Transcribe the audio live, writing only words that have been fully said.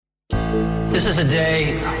This is a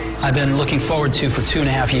day I've been looking forward to for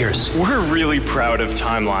 2.5 years. We're really proud of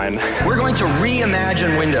Timeline. We're going to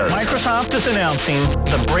reimagine Windows. Microsoft is announcing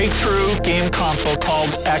the breakthrough game console called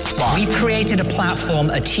Xbox. We've created a platform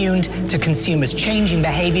attuned to consumers' changing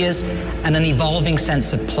behaviors and an evolving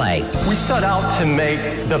sense of play. We set out to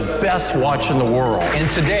make the best watch in the world. And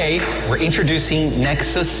today, we're introducing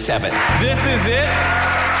Nexus 7. This is it,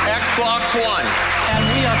 Xbox One. And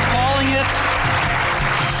we are calling it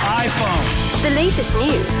iPhone. The latest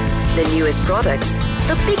news, the newest products,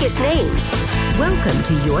 the biggest names. Welcome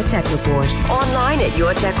to Your Tech Report. Online at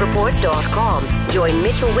YourTechReport.com. Join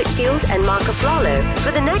Mitchell Whitfield and Mark Aflalo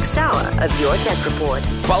for the next hour of Your Tech Report.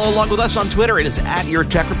 Follow along with us on Twitter. It is at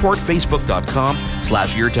YourTechReport,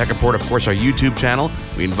 Facebook.com/YourTechReport. Of course, our YouTube channel.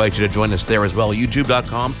 We invite you to join us there as well.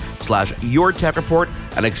 YouTube.com/YourTechReport.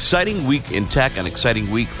 An exciting week in tech, an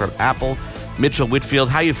exciting week from Apple. Mitchell Whitfield,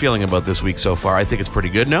 how are you feeling about this week so far? I think it's pretty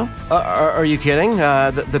good, no? Are you kidding?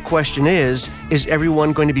 The question is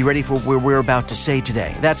everyone going to be ready for what we're about to say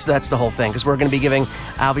today? That's the whole thing, because we're going to be giving,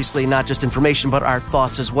 obviously, not just information, but our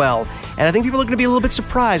thoughts as well. And I think people are going to be a little bit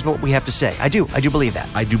surprised by what we have to say. I do believe that.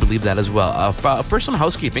 I do believe that as well. First, some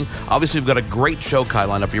housekeeping. Obviously, we've got a great show, Kai,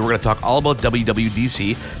 lined up for you. We're going to talk all about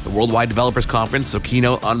WWDC, the Worldwide Developers Conference, so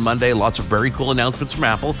keynote on Monday. Lots of very cool announcements from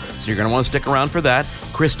Apple, so you're going to want to stick around for that.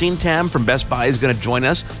 Christine Tam from Best Buy is going to join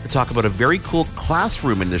us to talk about a very cool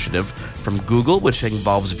classroom initiative from Google, which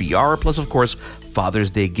involves VR, plus, of course, Father's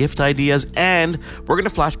Day gift ideas. And we're going to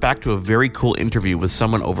flash back to a very cool interview with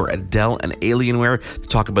someone over at Dell and Alienware to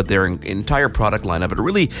talk about their entire product lineup. But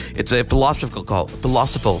really, it's a philosophical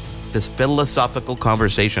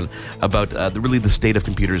conversation about the state of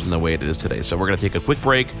computers and the way it is today. So we're going to take a quick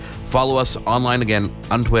break. Follow us online again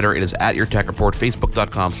on Twitter. It is at YourTechReport,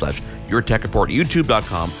 Facebook.com/YourTechReport,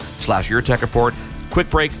 YouTube.com/YourTechReport. Quick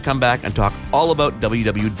break, come back and talk all about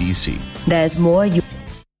WWDC. There's more.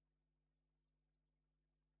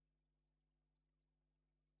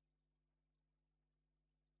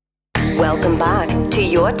 Welcome back to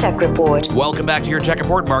Your Tech Report. Welcome back to Your Tech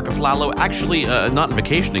Report. Mark Aflalo. Actually, not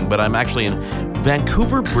vacationing, but I'm actually in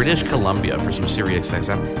Vancouver, British Columbia for some Sirius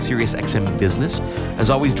XM business.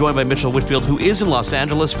 As always, joined by Mitchell Whitfield, who is in Los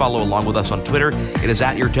Angeles. Follow along with us on Twitter. It is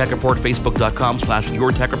at Your Tech Report,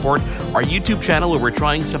 Facebook.com/YourTechReport. Our YouTube channel, where we're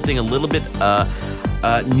trying something a little bit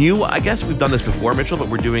new. I guess we've done this before, Mitchell, but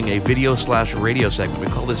we're doing a video/radio segment. We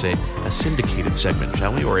call this a syndicated segment,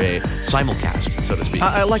 shall we? Or a simulcast, so to speak.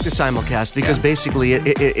 I like the simulcast because basically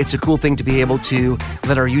it's a cool thing to be able to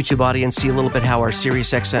let our YouTube audience see a little bit how our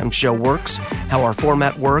SiriusXM show works, how our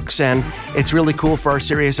format works, and it's really cool for our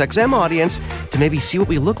SiriusXM audience to maybe see what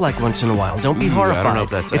we look like once in a while. Don't be horrified. I don't know if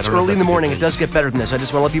that's... It's early in the morning. It does get better than this. I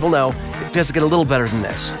just want to let people know it does get a little better than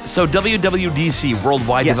this. So WWDC,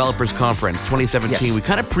 Worldwide Developers Conference 2017. Yes. We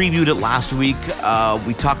kind of previewed it last week.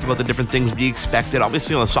 We talked about the different things we expected.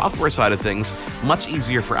 Obviously, on the software side of things, much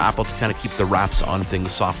easier for Apple to kind of keep the wraps on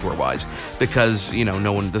things software-wise because,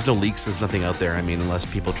 there's no leaks, there's nothing out there. I mean, unless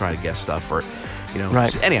people try to guess stuff or,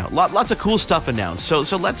 Right. Anyhow, lots of cool stuff announced. So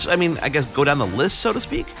let's, I guess, go down the list, so to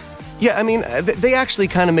speak. Yeah, they actually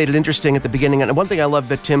kind of made it interesting at the beginning. And one thing I love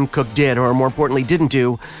that Tim Cook did, or more importantly didn't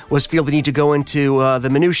do, was feel the need to go into the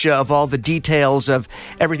minutia of all the details of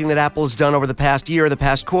everything that Apple has done over the past year, the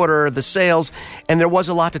past quarter, the sales. And there was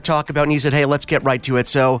a lot to talk about, and he said, hey, let's get right to it.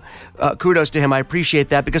 So kudos to him. I appreciate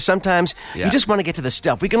that, because sometimes you just want to get to the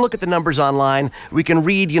stuff. We can look at the numbers online. We can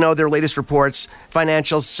read, their latest reports,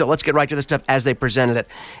 financials. So let's get right to the stuff as they presented it.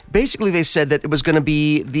 Basically, they said that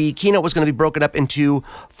the keynote was going to be broken up into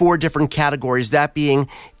 4 different categories, that being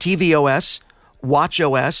tvOS,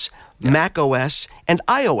 watchOS, macOS, and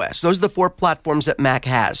iOS. Those are the 4 platforms that Mac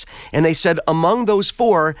has. And they said among those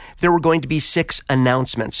 4, there were going to be 6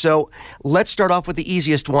 announcements. So let's start off with the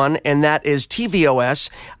easiest one, and that is tvOS.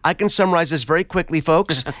 I can summarize this very quickly,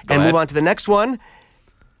 folks, and move on to the next one.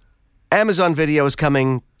 Amazon Video is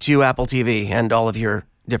coming to Apple TV and all of your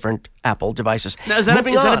different Apple devices. Now, is that a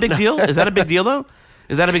big deal? Is that a big deal, though?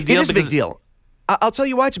 Is that a big deal? It is a big deal. I'll tell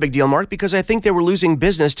you why it's a big deal, Mark, because I think they were losing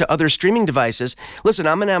business to other streaming devices. Listen,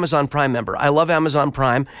 I'm an Amazon Prime member. I love Amazon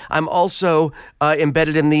Prime. I'm also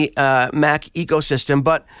embedded in the Mac ecosystem.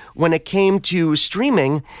 But when it came to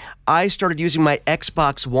streaming, I started using my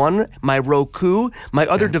Xbox One, my Roku, my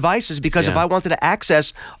other devices, because if I wanted to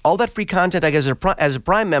access all that free content I get as a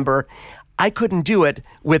Prime member, I couldn't do it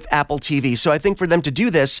with Apple TV. So I think for them to do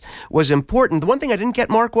this was important. The one thing I didn't get,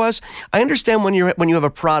 Mark, was I understand when you have a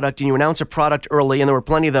product and you announce a product early, and there were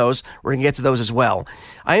plenty of those. We're going to get to those as well.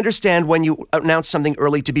 I understand when you announce something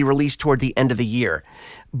early to be released toward the end of the year.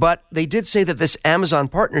 But they did say that this Amazon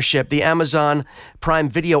partnership, the Amazon Prime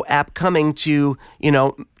Video app coming to,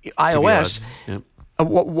 iOS,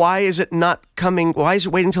 why is it not coming? Why is it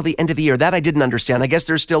waiting until the end of the year? That I didn't understand. I guess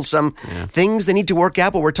there's still some things they need to work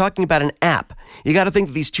out, but we're talking about an app. You got to think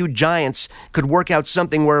that these two giants could work out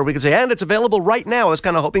something where we could say, and it's available right now. I was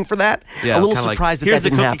kind of hoping for that. Yeah, a little surprised that didn't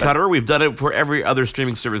happen. Here's the cookie cutter. We've done it for every other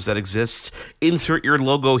streaming service that exists. Insert your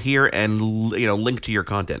logo here and link to your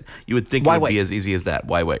content. You would think it would be as easy as that.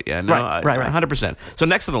 Why wait? Yeah, no, right. 100%. So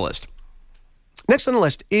next on the list. Next on the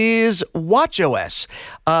list is watchOS.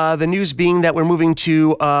 The news being that we're moving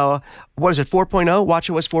to, 4.0?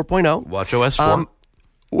 watchOS 4.0. watchOS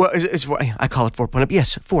 4. I call it 4.0.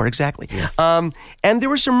 Yes, 4, exactly. Yes. And there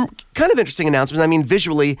were some kind of interesting announcements. I mean,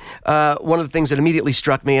 visually, one of the things that immediately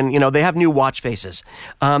struck me, and, they have new watch faces.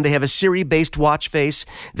 They have a Siri-based watch face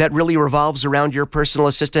that really revolves around your personal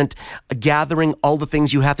assistant, gathering all the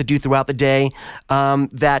things you have to do throughout the day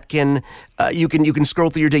that can... You can scroll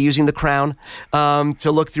through your day using the crown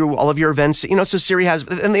to look through all of your events. So Siri has,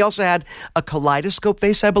 and they also had a kaleidoscope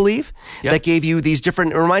face, I believe, that gave you these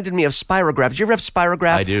different. It reminded me of Spirograph. Did you ever have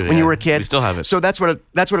Spirograph? I do. When you were a kid. We still have it. So that's what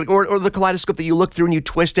or the kaleidoscope that you look through and you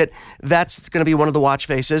twist it. That's going to be one of the watch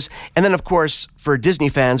faces. And then, of course, for Disney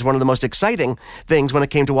fans, one of the most exciting things when it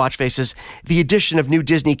came to watch faces, the addition of new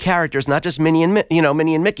Disney characters, not just Minnie and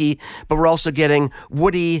Mickey, but we're also getting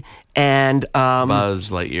Woody and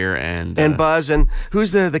Buzz Lightyear and Buzz, and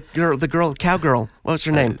who's the girl cowgirl? What's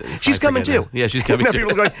her name? She's coming too. Yeah, she's coming too.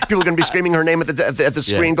 People are going to be screaming her name at the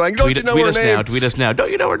screen, going, "Don't you know her name? Tweet us now.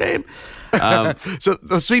 Don't you know her name?" So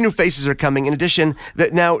those 3 new faces are coming. In addition,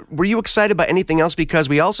 now, were you excited about anything else? Because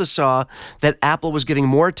we also saw that Apple was giving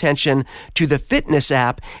more attention to the fitness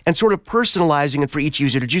app and sort of personalizing it for each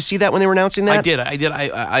user. Did you see that when they were announcing that? I did.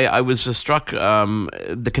 I was struck.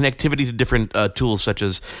 The connectivity to different tools, such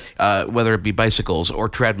as whether it be bicycles or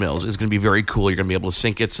treadmills, is going to be very cool. You're going to be able to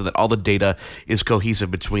sync it so that all the data is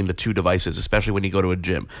cohesive between the two devices, especially when you go to a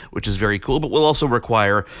gym, which is very cool. But will also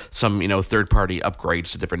require some, third-party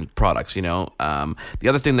upgrades to different products. The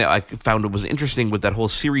other thing that I found was interesting with that whole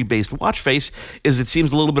Siri-based watch face is it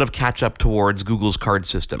seems a little bit of catch-up towards Google's card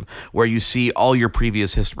system, where you see all your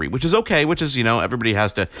previous history, which is okay, which is, everybody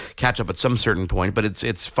has to catch up at some certain point, but it's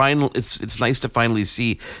nice to finally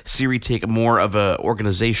see Siri take more of a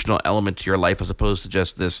organizational element to your life as opposed to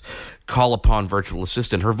just this call-upon virtual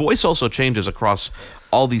assistant. Her voice also changes across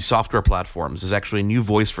all these software platforms. There's actually a new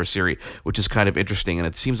voice for Siri, which is kind of interesting, and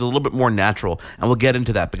it seems a little bit more natural, and we'll get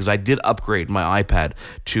into that because I did upgrade my iPad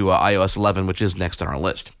to iOS 11, which is next on our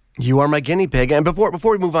list. You are my guinea pig. And before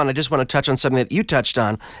we move on, I just want to touch on something that you touched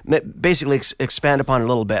on, basically expand upon it a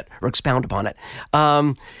little bit, or expound upon it.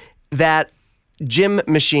 That gym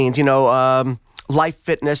machines, Life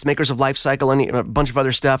Fitness, makers of Life Cycle, and a bunch of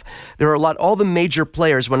other stuff. There are all the major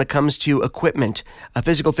players when it comes to equipment,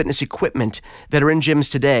 physical fitness equipment that are in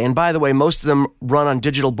gyms today. And by the way, most of them run on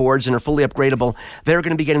digital boards and are fully upgradable. They're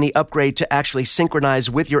going to be getting the upgrade to actually synchronize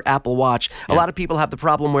with your Apple Watch. Yeah. A lot of people have the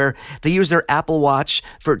problem where they use their Apple Watch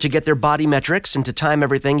to get their body metrics and to time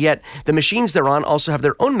everything, yet the machines they're on also have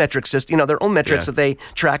their own metric system, their own metrics that they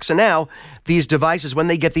track. So now these devices, when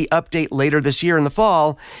they get the update later this year in the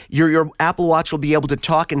fall, your Apple Watch will be able to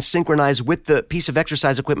talk and synchronize with the piece of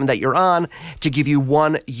exercise equipment that you're on to give you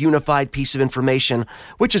one unified piece of information,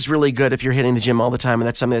 which is really good if you're hitting the gym all the time and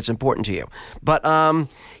that's something that's important to you. But,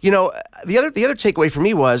 the other takeaway for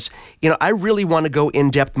me was, I really want to go in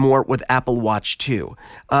depth more with Apple Watch 2.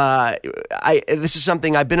 This is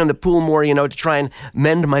something I've been in the pool more, to try and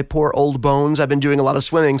mend my poor old bones. I've been doing a lot of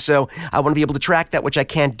swimming, so I want to be able to track that, which I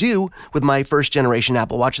can't do with my first generation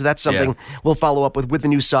Apple Watch. So that's something we'll follow up with the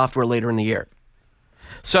new software later in the year.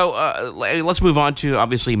 So let's move on to,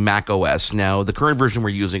 obviously, Mac OS. Now, the current version we're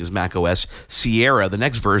using is Mac OS Sierra. The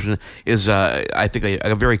next version is, I think,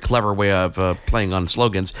 a very clever way of playing on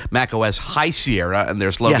slogans. Mac OS High Sierra, and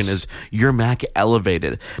their slogan is Your Mac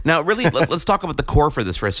Elevated. Now, really, let's talk about the core for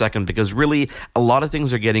this for a second, because really, a lot of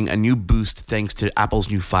things are getting a new boost thanks to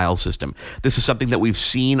Apple's new file system. This is something that we've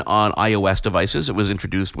seen on iOS devices. It was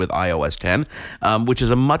introduced with iOS 10, which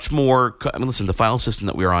is a much more... the file system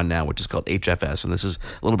that we're on now, which is called HFS, and this is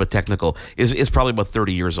a little bit technical, is probably about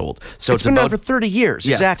 30 years old. So it's been out for 30 years,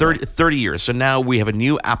 exactly. 30 years. So now we have a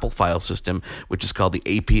new Apple file system, which is called the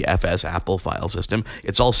APFS Apple file system.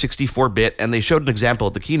 It's all 64-bit, and they showed an example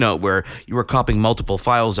at the keynote where you were copying multiple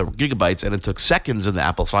files that were gigabytes, and it took seconds in the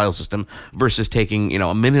Apple file system versus taking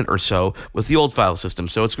a minute or so with the old file system.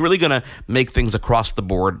 So it's really going to make things across the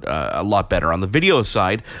board a lot better. On the video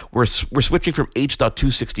side, we're switching from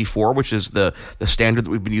H.264, which is the standard that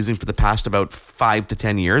we've been using for the past about 5 to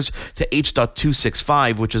 10 years, to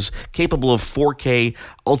H.265, which is capable of 4K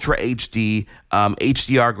Ultra HD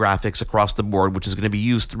HDR graphics across the board, which is going to be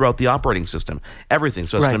used throughout the operating system. Everything.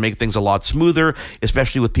 So it's going to make things a lot smoother,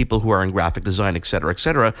 especially with people who are in graphic design, et cetera, et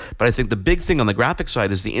cetera. But I think the big thing on the graphic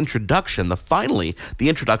side is the introduction of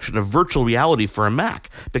virtual reality for a Mac,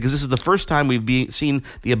 because this is the first time we've seen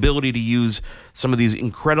the ability to use some of these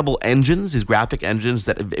incredible engines, these graphic engines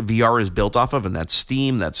that VR is built off of, and that's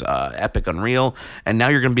Steam, that's Epic Unreal, and now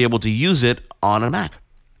you're going to be able to use it on a Mac.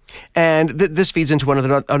 And this feeds into one of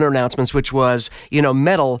the other announcements, which was,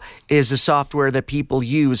 Metal is a software that people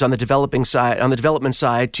use on the development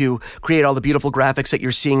side to create all the beautiful graphics that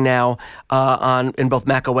you're seeing now in both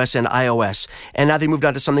Mac OS and iOS. And now they moved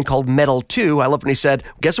on to something called Metal 2. I love when he said,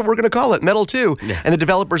 guess what we're going to call it? Metal 2. Yeah. And the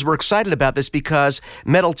developers were excited about this because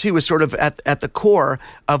Metal 2 is sort of at the core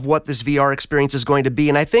of what this VR experience is going to be.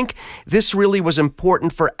 And I think this really was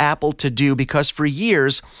important for Apple to do, because for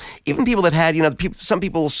years, even people that had, some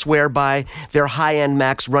people swear by their high-end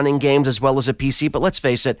Macs running games as well as a PC, but let's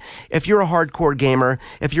face it, if you're a hardcore gamer,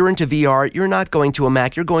 if you're into VR, you're not going to a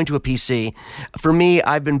Mac, you're going to a PC. For me,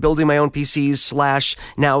 I've been building my own PCs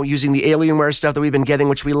 / now using the Alienware stuff that we've been getting,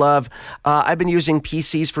 which we love. I've been using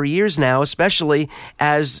PCs for years now, especially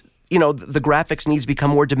as the graphics needs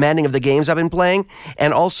become more demanding of the games I've been playing,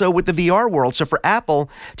 and also with the VR world. So for Apple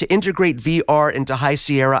to integrate VR into High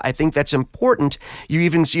Sierra, I think that's important.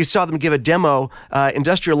 You saw them give a demo.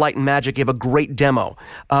 Industrial Light and Magic gave a great demo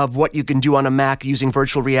of what you can do on a Mac using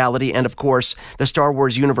virtual reality and, of course, the Star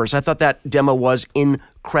Wars universe. I thought that demo was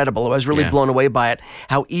incredible. I was really blown away by it,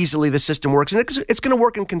 how easily the system works. And it's going to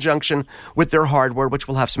work in conjunction with their hardware, which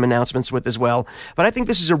we'll have some announcements with as well. But I think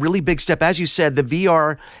this is a really big step. As you said, the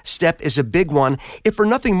VR step is a big one, if for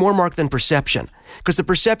nothing more, Mark, than perception. Because the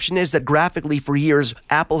perception is that graphically for years,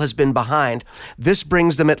 Apple has been behind. This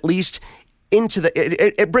brings them at least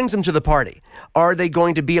it brings them to the party. Are they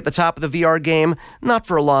going to be at the top of the VR game? Not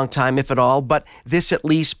for a long time, if at all, but this at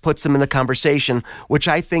least puts them in the conversation, which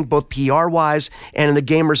I think both PR-wise and in the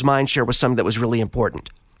gamer's mindshare was something that was really important.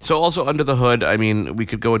 So also under the hood, I mean, we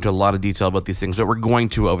could go into a lot of detail about these things, but we're going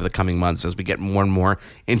to over the coming months as we get more and more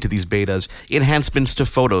into these betas. Enhancements to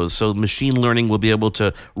photos. So machine learning will be able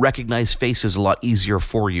to recognize faces a lot easier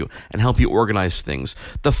for you and help you organize things.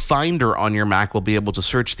 The Finder on your Mac will be able to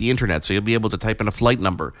search the internet. So you'll be able to type in a flight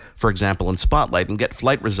number, for example, in Spotlight and get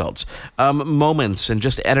flight results. Moments and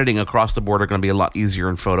just editing across the board are going to be a lot easier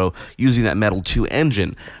in photo using that Metal 2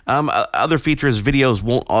 engine. Other features, videos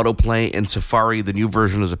won't autoplay in Safari. The new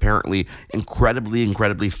version is apparently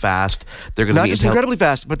incredibly fast. They're going to be not just incredibly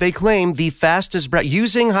fast, but they claim the fastest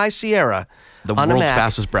using High Sierra. The world's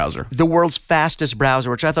fastest browser. The world's fastest browser,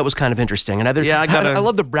 which I thought was kind of interesting. And I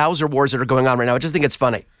love the browser wars that are going on right now. I just think it's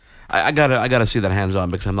funny. I gotta see that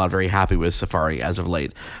hands-on because I'm not very happy with Safari as of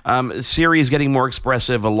late. Siri is getting more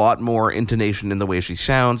expressive, a lot more intonation in the way she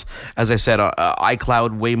sounds. As I said,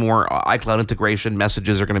 iCloud, way more iCloud integration.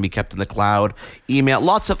 Messages are going to be kept in the cloud. Email,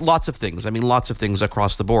 lots of things. I mean, lots of things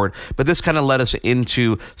across the board. But this kind of led us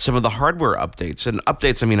into some of the hardware updates. And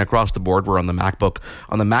updates, I mean, across the board. We're on the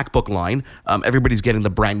MacBook line. Everybody's getting the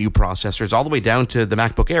brand new processors, all the way down to the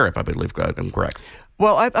MacBook Air, if I believe I'm correct.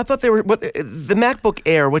 Well, I thought the MacBook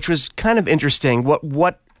Air, which was kind of interesting,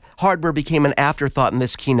 what hardware became an afterthought in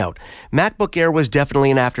this keynote. MacBook Air was definitely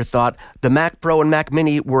an afterthought. The Mac Pro and Mac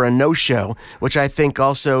Mini were a no-show, which I think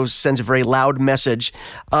also sends a very loud message.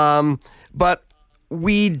 But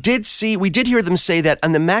we did hear them say that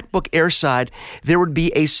on the MacBook Air side, there would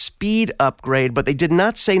be a speed upgrade, but they did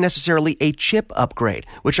not say necessarily a chip upgrade,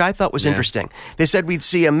 which I thought was interesting. They said we'd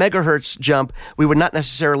see a megahertz jump. We would not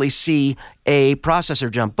necessarily see a processor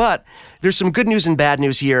jump, but there's some good news and bad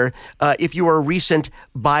news here. If you are a recent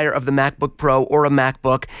buyer of the MacBook Pro or a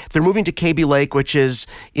MacBook, they're moving to Kaby Lake, which is,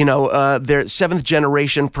 their 7th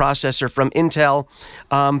generation processor from Intel.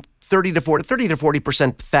 30 to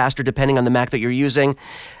 40% faster depending on the Mac that you're using.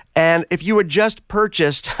 And if you had just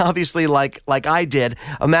purchased, obviously like I did,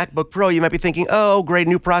 a MacBook Pro, you might be thinking, oh, great,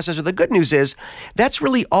 new processor. The good news is that's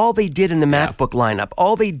really all they did in the MacBook lineup.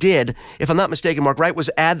 All they did, if I'm not mistaken, Mark, right, was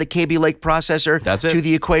add the Kaby Lake processor to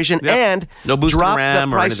the equation and no boost drop RAM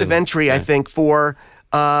the price of entry, I think, for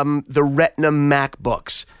the Retina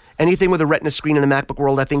MacBooks. Anything with a Retina screen in the MacBook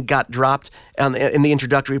world, I think, got dropped in the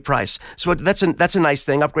introductory price. So that's a nice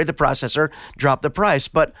thing. Upgrade the processor, drop the price.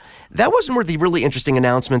 But that wasn't where the really interesting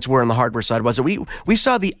announcements were on the hardware side, was it? We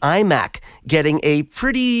saw the iMac getting a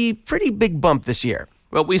pretty big bump this year.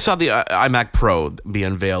 Well, we saw the iMac Pro be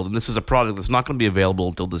unveiled, and this is a product that's not going to be available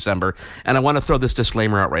until December. And I want to throw this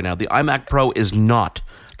disclaimer out right now. The iMac Pro is not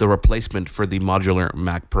the replacement for the modular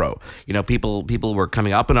Mac Pro. You know, people were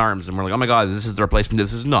coming up in arms and were like, oh my God, this is the replacement.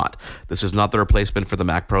 This is not. This is not the replacement for the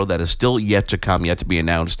Mac Pro. That is still yet to come, yet to be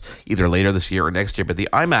announced either later this year or next year. But the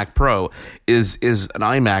iMac Pro is an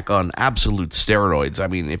iMac on absolute steroids. I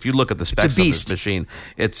mean, if you look at the specs of this machine,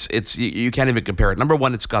 it's you can't even compare it. Number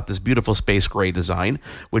one, it's got this beautiful space gray design,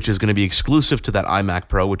 which is going to be exclusive to that iMac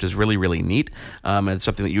Pro, which is really, really neat. And it's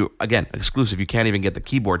something that exclusive. You can't even get the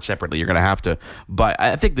keyboard separately. You're going to have to buy.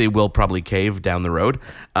 I think they will probably cave down the road.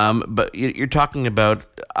 But you're talking about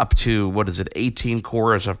up to, 18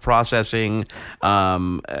 cores of processing.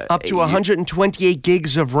 Up to 128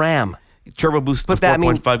 gigs of RAM. Turbo boost to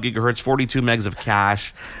 4.5 gigahertz, 42 megs of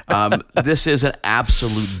cache. This is an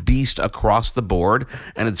absolute beast across the board,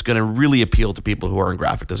 and it's going to really appeal to people who are in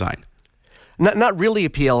graphic design. Not really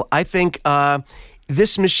appeal. I think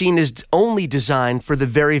this machine is only designed for the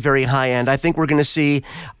very, very high end. I think we're going to see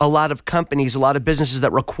a lot of companies, a lot of businesses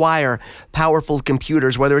that require powerful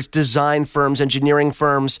computers, whether it's design firms, engineering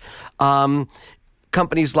firms,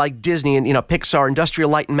 companies like Disney and Pixar, Industrial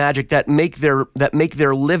Light and Magic that make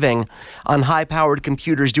their living on high-powered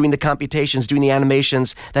computers, doing the computations, doing the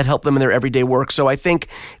animations that help them in their everyday work. So I think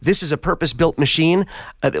this is a purpose-built machine.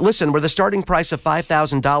 Listen, with a starting price of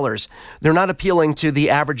 $5,000, they're not appealing to the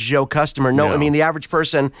average Joe customer. No, I mean the average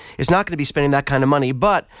person is not going to be spending that kind of money.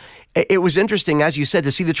 But it was interesting, as you said,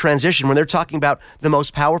 to see the transition when they're talking about the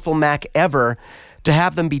most powerful Mac ever, to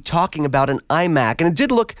have them be talking about an iMac. And it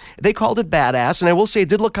did look, they called it badass, and I will say it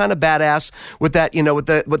did look kind of badass with that, with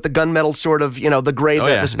the gunmetal sort of, the gray,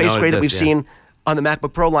 the space gray that we've seen on the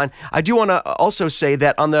MacBook Pro line. I do want to also say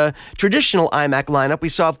that on the traditional iMac lineup, we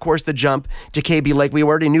saw, of course, the jump to KB Lake. We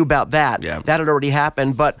already knew about that. Yeah. That had already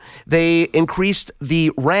happened, but they increased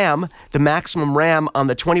the RAM, the maximum RAM on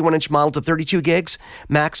the 21-inch model to 32 gigs,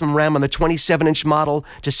 maximum RAM on the 27-inch model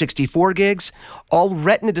to 64 gigs. All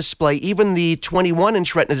Retina display, even the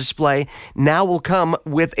 21-inch Retina display, now will come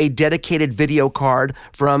with a dedicated video card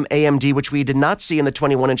from AMD, which we did not see in the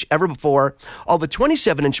 21-inch ever before. All the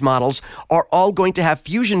 27-inch models are all going to have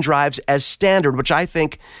Fusion drives as standard, which I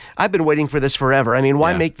think I've been waiting for this forever. I mean,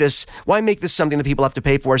 why make this something that people have to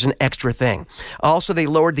pay for as an extra thing? Also, they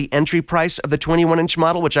lowered the entry price of the 21-inch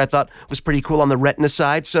model, which I thought was pretty cool on the Retina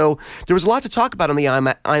side. So there was a lot to talk about on the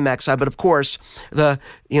iMac side, but of course, the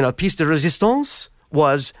piece de resistance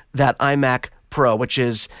was that iMac Pro, which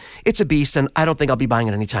it's a beast, and I don't think I'll be buying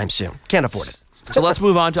it anytime soon. Can't afford it. So let's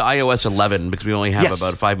move on to iOS 11 because we only have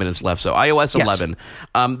about 5 minutes left. So iOS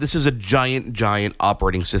 11, this is a giant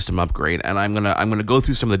operating system upgrade, and I'm gonna go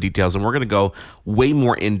through some of the details, and we're gonna go way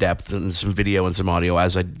more in depth in some video and some audio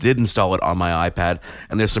as I did install it on my iPad,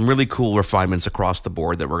 and there's some really cool refinements across the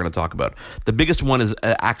board that we're gonna talk about. The biggest one is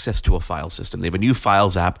access to a file system. They have a new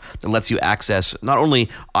Files app that lets you access not only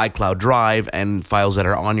iCloud Drive and files that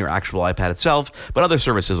are on your actual iPad itself, but other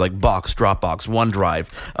services like Box, Dropbox, OneDrive,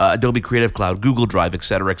 Adobe Creative Cloud, Google Drive,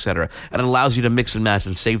 etc., and it allows you to mix and match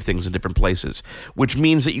and save things in different places, which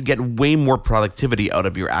means that you get way more productivity out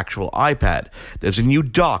of your actual iPad. There's a new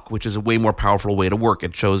dock, which is a way more powerful way to work.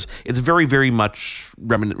 It's very, very much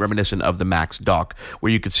reminiscent of the Mac's dock, where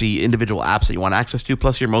you could see individual apps that you want access to,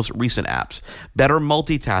 plus your most recent apps. Better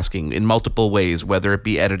multitasking in multiple ways, whether it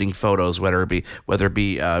be editing photos, whether it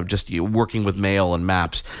be just working with Mail and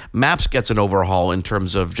Maps. Maps gets an overhaul in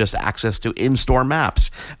terms of just access to in-store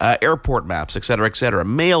maps, airport maps, etc.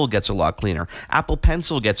 Mail gets a lot cleaner. Apple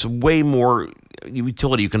Pencil gets way more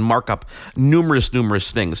utility. You can mark up numerous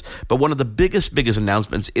things. But one of the biggest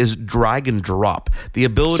announcements is drag and drop. The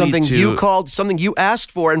ability something you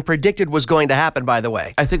asked for and predicted was going to happen, by the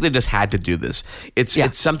way. I think they just had to do this. It's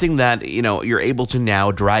something that, you're able to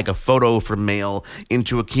now drag a photo from Mail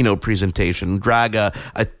into a keynote presentation, drag a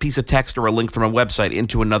piece of text or a link from a website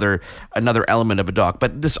into another element of a doc.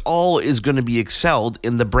 But this all is going to be excelled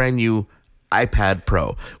in the brand new iPad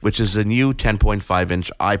Pro, which is a new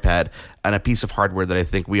 10.5-inch iPad and a piece of hardware that I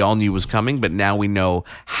think we all knew was coming, but now we know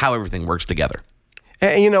how everything works together.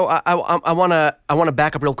 And, I want to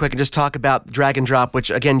back up real quick and just talk about drag and drop, which,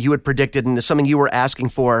 again, you had predicted and is something you were asking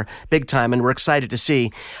for big time, and we're excited to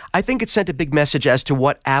see. I think it sent a big message as to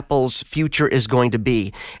what Apple's future is going to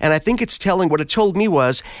be. And I think it's telling, what it told me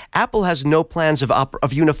was, Apple has no plans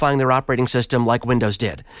of unifying their operating system like Windows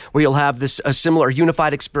did, where you'll have a similar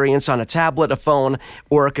unified experience on a tablet, a phone,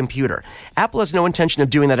 or a computer. Apple has no intention of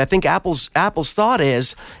doing that. I think Apple's thought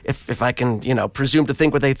is, if I can, presume to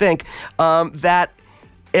think what they think, that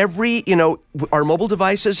our mobile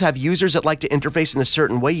devices have users that like to interface in a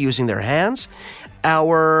certain way using their hands.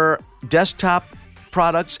 Our desktop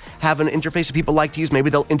products have an interface that people like to use. Maybe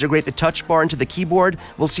they'll integrate the touch bar into the keyboard.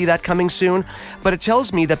 We'll see that coming soon. But it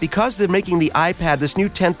tells me that because they're making the iPad, this new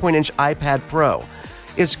 10-inch iPad Pro,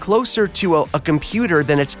 is closer to a computer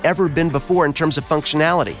than it's ever been before in terms of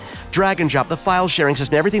functionality. Drag and drop, the file sharing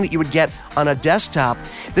system, everything that you would get on a desktop.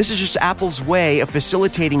 This is just Apple's way of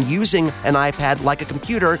facilitating using an iPad like a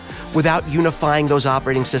computer without unifying those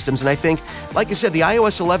operating systems. And I think, like you said, the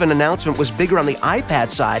iOS 11 announcement was bigger on the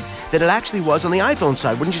iPad side than it actually was on the iPhone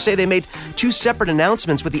side. Wouldn't you say they made two separate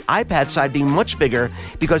announcements, with the iPad side being much bigger,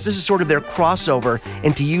 because this is sort of their crossover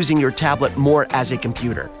into using your tablet more as a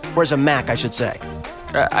computer, or as a Mac, I should say.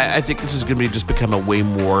 I think this is going to just become a way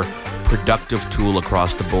more productive tool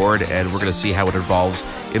across the board, and we're going to see how it evolves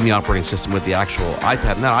in the operating system with the actual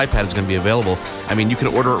iPad. And that iPad is going to be available. I mean, you can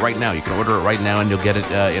order it right now. You can order it right now, and you'll get it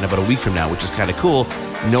in about a week from now, which is kind of cool.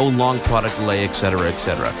 No long product delay, etc.,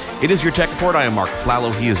 etc. It is Your Tech Report. I am Mark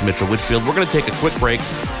Flallow. He is Mitchell Whitfield. We're going to take a quick break.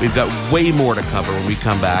 We've got way more to cover when we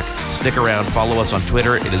come back. Stick around. Follow us on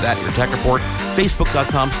Twitter. It is at Your Tech Report.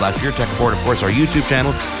 Facebook.com/Your Tech Report. Of course, our YouTube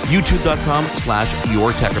channel,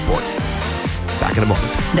 YouTube.com/Your Tech Report. Back in a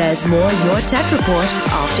moment. There's more Your Tech Report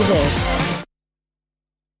after this.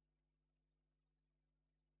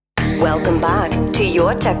 Welcome back to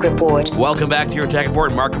Your Tech Report. Welcome back to Your Tech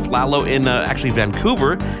Report. Mark Flallow in actually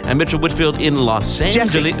Vancouver, and Mitchell Whitfield in Los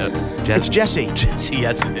Angeles. It's Jesse. Jesse,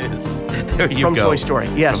 yes it is. There you From go. Toy Story.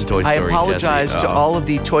 Yes. From Toy Story, I apologize to all of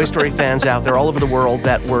the Toy Story fans out there all over the world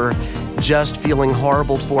that were just feeling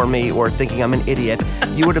horrible for me or thinking I'm an idiot.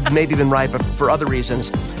 You would have maybe been right, but for other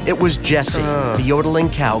reasons. It was Jessie, the yodeling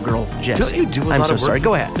cowgirl, Jessie. Don't you do a I'm lot so of work sorry.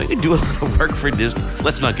 Go ahead. Don't you do a lot of work for Disney?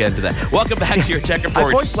 Let's not get into that. Welcome back to Your Tech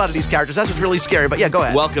Report. I voiced a lot of these characters. That's what's really scary, but yeah, go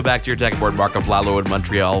ahead. Welcome back to Your Tech Report. Mark Flallow in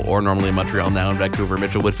Montreal, or normally in Montreal, now in Vancouver.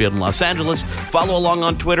 Mitchell Whitfield in Los Angeles. Follow along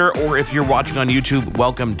on Twitter, or if you're watching on YouTube,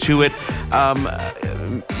 welcome to it.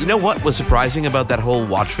 You know what was surprising about that whole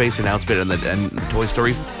watch face announcement and Toy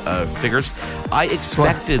Story figures? I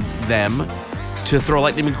expected them to throw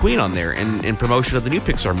Lightning McQueen on there in promotion of the new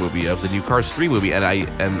Pixar movie, of the new Cars 3 movie,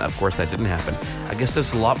 and of course that didn't happen. I guess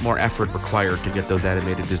there's a lot more effort required to get those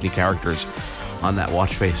animated Disney characters on that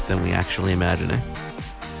watch face than we actually imagine, eh?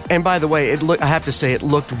 And by the way, I have to say, it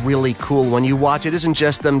looked really cool when you watch. It isn't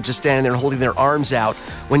just them just standing there and holding their arms out.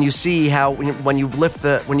 When you see how when you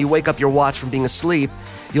wake up your watch from being asleep,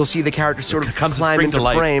 you'll see the character sort of climb into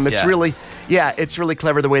frame. It's really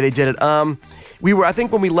clever the way they did it. I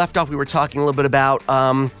think when we left off, we were talking a little bit about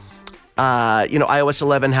iOS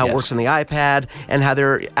 11, how it works on the iPad, and how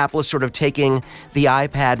Apple is sort of taking the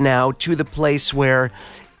iPad now to the place where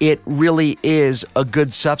it really is a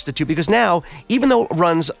good substitute, because now, even though it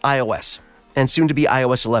runs iOS, and soon to be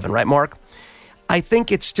iOS 11, right, Mark? I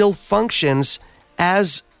think it still functions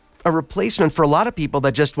as a replacement for a lot of people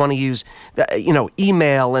that just want to use,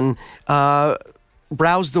 email and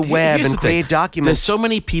browse the web and create documents. There's so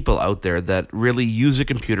many people out there that really use a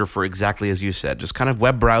computer for exactly as you said, just kind of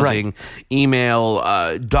web browsing, email,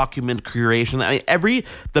 document creation. I mean,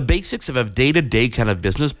 the basics of a day-to-day kind of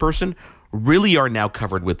business person really are now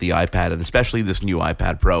covered with the iPad, and especially this new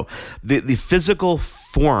iPad Pro. The physical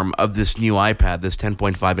form of this new iPad, this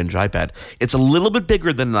 10.5-inch iPad, it's a little bit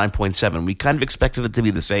bigger than 9.7. We kind of expected it to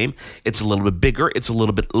be the same. It's a little bit bigger. It's a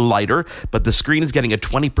little bit lighter, but the screen is getting a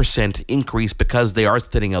 20% increase because they are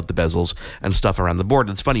thinning out the bezels and stuff around the board.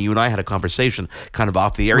 It's funny, you and I had a conversation kind of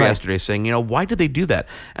off the air yesterday saying, why did they do that?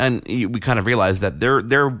 And we kind of realized that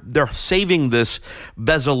they're saving this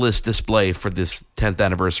bezel-less display for this 10th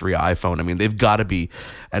anniversary iPhone. I mean, they've got to be,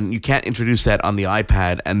 and you can't introduce that on the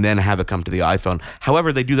iPad and then have it come to the iPhone. However,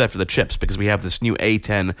 they do that for the chips, because we have this new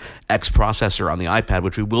A10X processor on the iPad,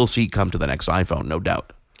 which we will see come to the next iPhone, no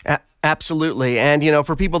doubt. Absolutely. And,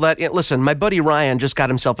 for people that, listen, my buddy Ryan just got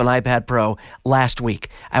himself an iPad Pro last week.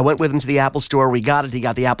 I went with him to the Apple store. We got it. He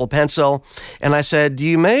got the Apple Pencil. And I said,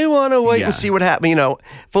 you may want to wait and see what happens,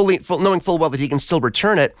 knowing full well that he can still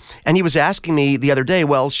return it. And he was asking me the other day,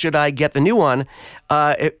 well, should I get the new one?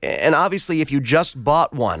 And obviously, if you just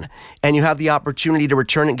bought one and you have the opportunity to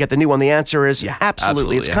return it and get the new one, the answer is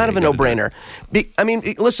absolutely. It's kind of a no-brainer.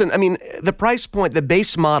 Listen, the price point, the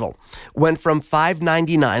base model went from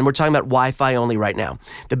 $599. We're talking about Wi-Fi only right now.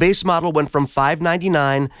 The base model went from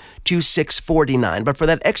 $599 to $649. But for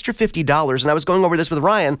that extra $50, and I was going over this with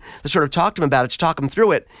Ryan to sort of talk to him about it, to talk him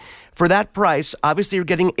through it, for that price, obviously you're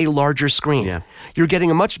getting a larger screen. Yeah. You're getting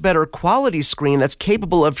a much better quality screen that's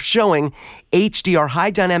capable of showing HDR, high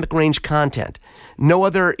dynamic range content. No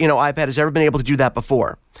other, iPad has ever been able to do that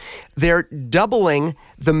before. They're doubling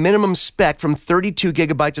the minimum spec from 32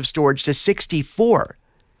 gigabytes of storage to 64.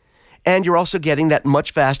 And you're also getting that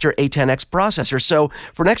much faster A10X processor. So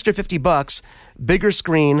for an extra $50, bigger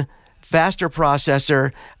screen, faster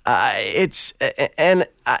processor, and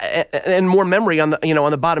more memory on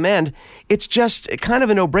the bottom end. It's just kind of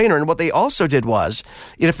a no-brainer. And what they also did was,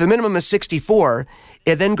 if the minimum is 64,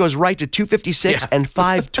 it then goes right to 256 and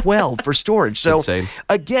 512 for storage. So insane.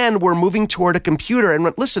 Again, we're moving toward a computer.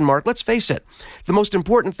 And listen, Mark, let's face it. The most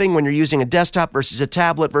important thing when you're using a desktop versus a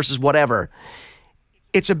tablet versus whatever,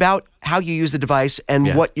 it's about how you use the device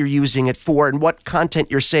and what you're using it for and what content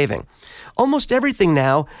you're saving. Almost everything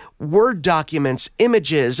now, Word documents,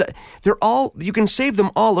 images, you can save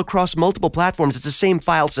them all across multiple platforms. It's the same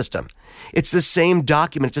file system. It's the same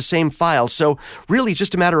document. It's the same file. So really, it's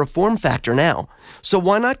just a matter of form factor now. So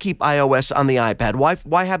why not keep iOS on the iPad?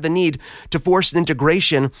 Why have the need to force an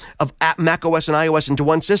integration of macOS and iOS into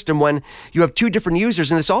one system when you have two different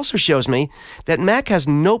users? And this also shows me that Mac has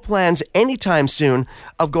no plans anytime soon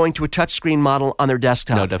of going to a touchscreen model on their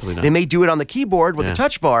desktop. No, definitely not. They may do it on the keyboard with the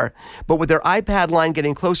touch bar, but with their iPad line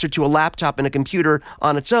getting closer to a laptop and a computer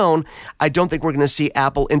on its own, I don't think we're going to see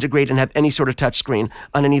Apple integrate and have any sort of touchscreen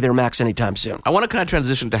on any of their Macs anytime soon. I want to kind of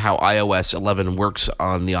transition to how iOS 11 works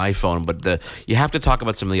on the iPhone, but you have to talk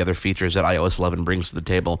about some of the other features that iOS 11 brings to the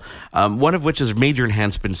table. One of which is major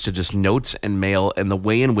enhancements to just notes and mail and the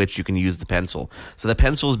way in which you can use the pencil. So the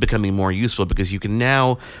pencil is becoming more useful because you can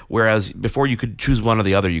now, whereas before you could choose one or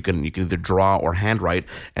the other, you can either draw or handwrite,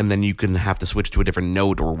 and then you can have to switch to a different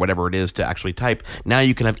note or whatever it is to actually type. Now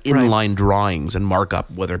you can have inline drawings and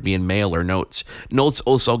markup, whether it be in mail or notes. Notes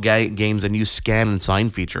also gains a new scan and sign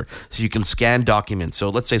feature, so you can scan documents. So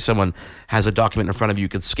let's say someone has a document in front of you, you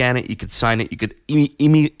could scan it, you could sign it, you could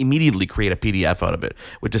immediately create a PDF out of it,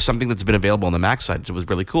 which is something that's been available on the Mac side, which was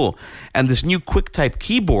really cool. And this new QuickType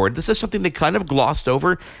keyboard, this is something they kind of glossed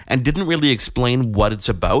over and didn't really explain what it's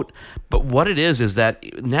about. But what it is that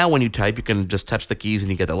now when you type, you can just touch the keys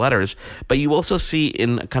and you get the letters, but you also see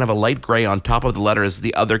in kind of a light gray on top of the letters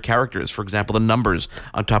the other characters, for example, the numbers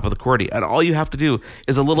on top of the QWERTY. And all you have to do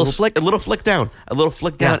is a little flick down,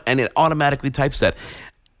 and it automatically types that.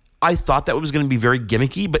 I thought that was going to be very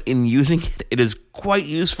gimmicky, but in using it, it is quite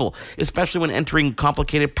useful, especially when entering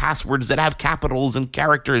complicated passwords that have capitals and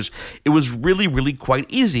characters. It was really, really quite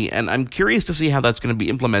easy, and I'm curious to see how that's going to be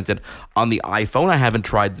implemented on the iPhone. I haven't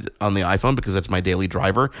tried on the iPhone because that's my daily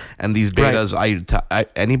driver, and these betas,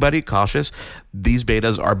 anybody cautious, these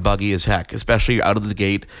betas are buggy as heck, especially out of the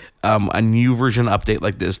gate. A new version update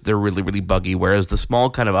like this, they're really, really buggy, whereas the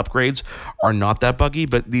small kind of upgrades are not that buggy,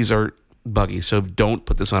 but these are buggy, so don't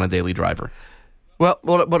put this on a daily driver. Well,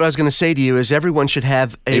 what I was going to say to you is everyone should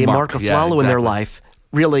have a Mark Aflalo in their life,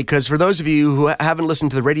 really, because for those of you who haven't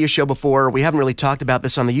listened to the radio show before, we haven't really talked about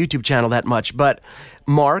this on the YouTube channel that much, but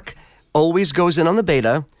Mark always goes in on the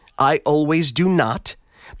beta. I always do not,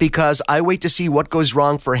 because I wait to see what goes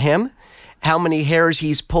wrong for him, how many hairs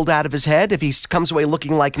he's pulled out of his head, if he comes away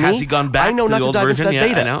looking like me. Has he gone back I know to not the to old dive version? into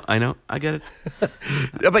that beta. I know, I get it.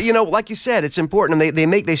 But, like you said, it's important, and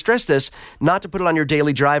they stress this, not to put it on your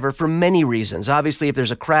daily driver for many reasons. Obviously, if there's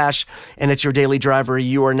a crash and it's your daily driver,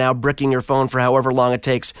 you are now bricking your phone for however long it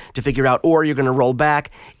takes to figure out, or you're going to roll back.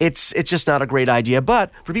 It's just not a great idea.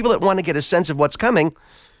 But for people that want to get a sense of what's coming,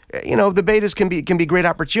 the betas can be a great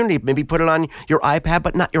opportunity. Maybe put it on your iPad,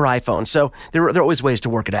 but not your iPhone. So there are always ways to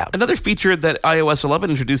work it out. Another feature that iOS 11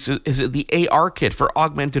 introduces is the AR kit for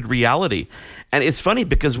augmented reality. And it's funny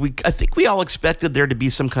because I think we all expected there to be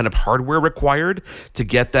some kind of hardware required to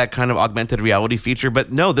get that kind of augmented reality feature.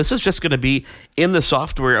 But no, this is just going to be in the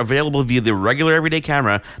software available via the regular everyday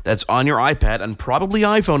camera that's on your iPad and probably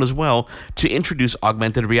iPhone as well to introduce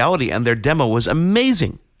augmented reality. And their demo was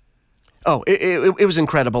amazing. Oh, it was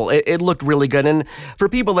incredible. It looked really good. And for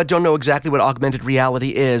people that don't know exactly what augmented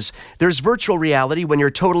reality is, there's virtual reality when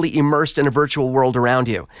you're totally immersed in a virtual world around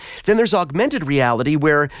you. Then there's augmented reality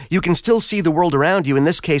where you can still see the world around you, in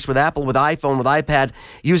this case with Apple, with iPhone, with iPad,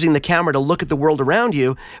 using the camera to look at the world around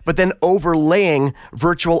you, but then overlaying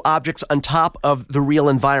virtual objects on top of the real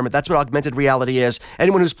environment. That's what augmented reality is.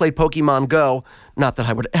 Anyone who's played Pokemon Go, not that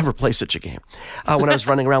I would ever play such a game, when I was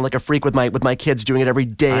running around like a freak with my kids, doing it every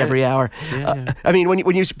day, every hour. Yeah. I mean, when you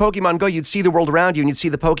Pokemon Go, you'd see the world around you, and you'd see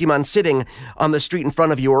the Pokemon sitting on the street in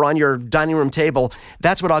front of you or on your dining room table.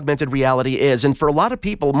 That's what augmented reality is. And for a lot of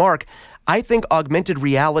people, Mark, I think augmented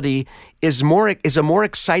reality is a more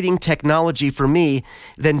exciting technology for me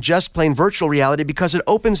than just plain virtual reality, because it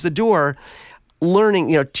opens the door.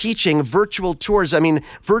 Learning, teaching, virtual tours. I mean,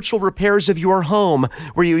 virtual repairs of your home,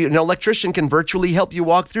 where an electrician can virtually help you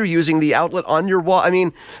walk through using the outlet on your wall. I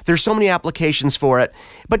mean, there's so many applications for it.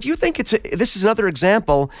 But do you think this is another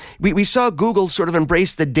example? We saw Google sort of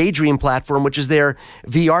embrace the Daydream platform, which is their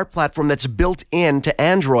VR platform that's built into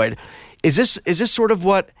Android. Is this sort of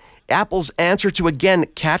what Apple's answer to, again,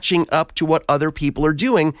 catching up to what other people are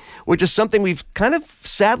doing, which is something we've kind of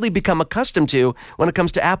sadly become accustomed to when it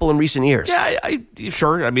comes to Apple in recent years? Yeah,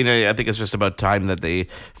 sure. I mean, I think it's just about time that they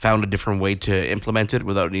found a different way to implement it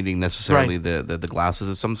without needing necessarily the glasses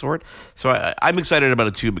of some sort. So I'm excited about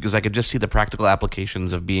it too, because I could just see the practical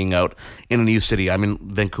applications of being out in a new city. I'm in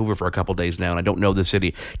Vancouver for a couple days now, and I don't know the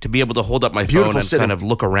city. To be able to hold up my phone and kind of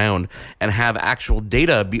look around and have actual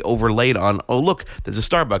data be overlaid on, oh, look, there's a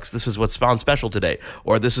Starbucks. This is what's on special today,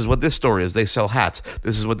 or this is what this store is. They sell hats.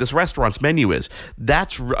 This is what this restaurant's menu is.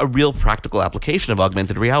 That's a real practical application of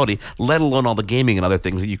augmented reality, let alone all the gaming and other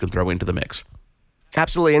things that you can throw into the mix.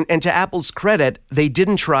 Absolutely, and to Apple's credit, they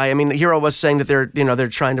didn't try. I mean, Hero was saying that they're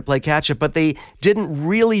trying to play catch up, but they didn't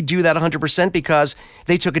really do that 100% because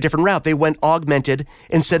they took a different route. They went augmented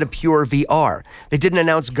instead of pure VR. They didn't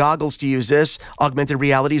announce goggles to use this. Augmented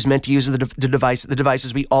reality is meant to use the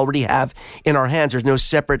devices we already have in our hands. There's no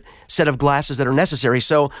separate set of glasses that are necessary.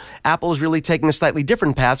 So Apple is really taking a slightly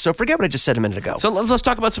different path. So forget what I just said a minute ago. So let's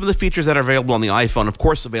talk about some of the features that are available on the iPhone. Of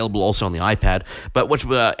course, available also on the iPad. But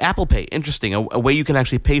Apple Pay, interesting, a way you can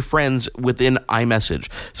actually pay friends within iMessage.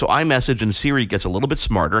 So iMessage and Siri gets a little bit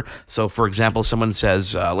smarter. So for example, someone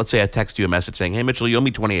says, let's say I text you a message saying, hey, Mitchell, you owe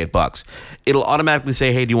me $28. It'll automatically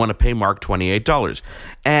say, hey, do you want to pay Mark $28?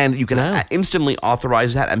 And you can instantly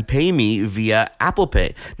authorize that and pay me via Apple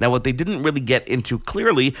Pay. Now, what they didn't really get into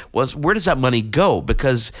clearly was, where does that money go?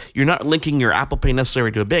 Because you're not linking your Apple Pay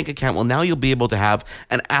necessarily to a bank account. Well, now you'll be able to have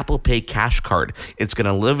an Apple Pay cash card. It's going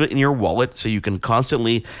to live in your wallet, so you can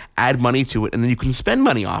constantly add money to it, and then you can spend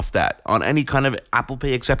money off that on any kind of Apple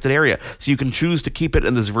Pay accepted area. So you can choose to keep it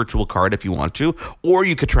in this virtual card if you want to, or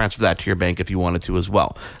you could transfer that to your bank if you wanted to as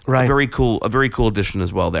well. Right. A very cool addition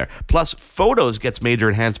as well there. Plus, Photos gets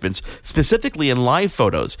major enhancements, specifically in live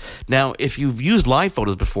photos. Now, if you've used live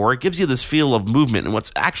photos before, it gives you this feel of movement, and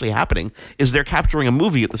what's actually happening is they're capturing a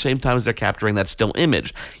movie at the same time as they're capturing that still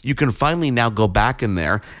image. You can finally now go back in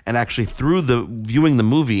there and actually, through the viewing the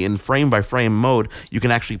movie in frame by frame mode, you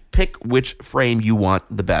can actually pick which frame you want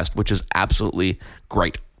the best, which is absolutely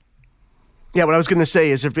great. Yeah, what I was going to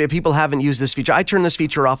say is if people haven't used this feature, I turned this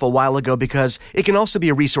feature off a while ago because it can also be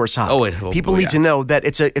a resource hog. People need to know that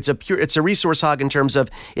it's a resource hog in terms of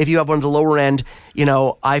if you have one of the lower end,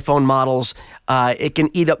 iPhone models, it can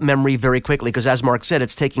eat up memory very quickly because, as Mark said,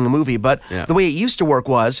 it's taking a movie. But the way it used to work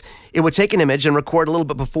was it would take an image and record a little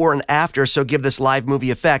bit before and after, so give this live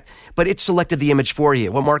movie effect, but it selected the image for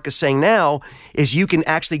you. What Mark is saying now is you can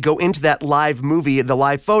actually go into that live movie, the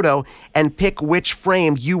live photo, and pick which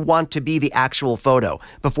frame you want to be the actual photo.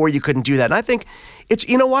 Before you couldn't do that. And I think it's,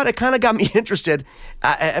 it kind of got me interested.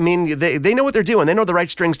 I mean, they know what they're doing. They know the right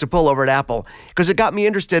strings to pull over at Apple, because it got me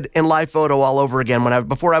interested in live photo all over again.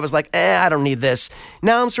 Before I was like, I don't need this.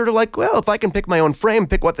 Now I'm sort of like, well, if I can pick my own frame,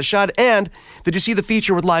 pick what the shot. And did you see the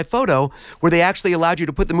feature with live photo where they actually allowed you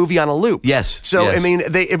to put the movie on a loop? Yes. So, yes. I mean,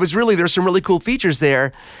 there's some really cool features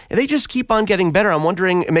there. And they just keep on getting better. I'm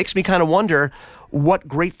wondering, it makes me kind of wonder what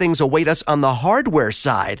great things await us on the hardware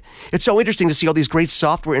side. It's so interesting to see all these great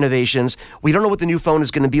software innovations. We don't know what the new phone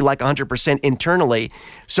is going to be like 100% internally.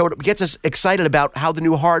 So it gets us excited about how the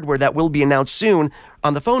new hardware that will be announced soon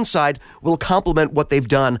on the phone side will complement what they've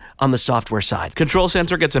done on the software side. Control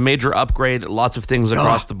Center gets a major upgrade, lots of things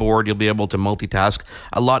across the board. You'll be able to multitask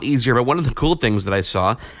a lot easier. But one of the cool things that I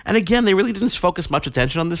saw, and again, they really didn't focus much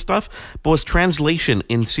attention on this stuff, but was translation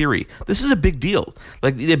in Siri. This is a big deal.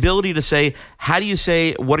 Like the ability to say, how do you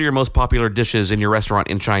say, what are your most popular dishes in your restaurant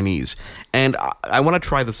in Chinese? And I want to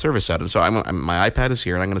try the service out. And so my iPad is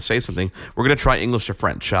here, and I'm going to say something. We're going to try English to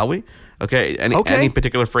French, shall we? Okay. Any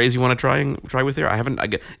particular phrase you want to try with here?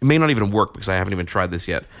 It may not even work because I haven't even tried this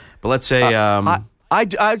yet. But let's say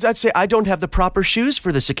I'd say I don't have the proper shoes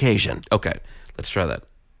for this occasion. Okay, let's try that.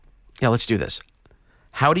 Yeah, let's do this.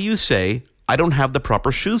 How do you say I don't have the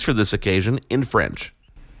proper shoes for this occasion in French?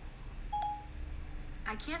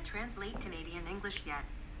 I can't translate Canadian English yet.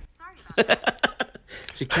 Sorry about that.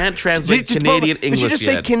 She can't translate Canadian English yet. Did you just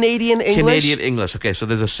say Canadian English? Canadian English. Okay, so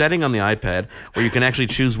there's a setting on the iPad where you can actually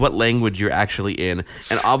choose what language you're actually in.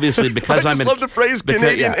 And obviously, because I love the phrase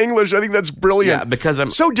Canadian English. I think that's brilliant. Yeah, because I'm...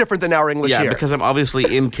 So different than our English here. Yeah, because I'm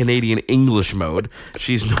obviously in Canadian English mode.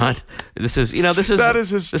 She's not... That is hysterical.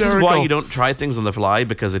 This is why you don't try things on the fly,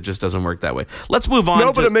 because it just doesn't work that way. Let's move on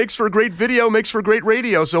No, but it makes for great video, makes for great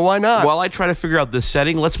radio, so why not? While I try to figure out this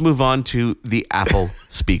setting, let's move on to the Apple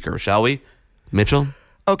speaker, shall we? Mitchell?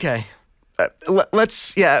 Okay.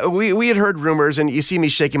 We had heard rumors, and you see me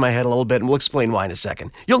shaking my head a little bit, and we'll explain why in a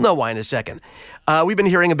second. You'll know why in a second. We've been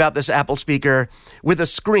hearing about this Apple speaker with a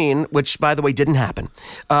screen, which, by the way, didn't happen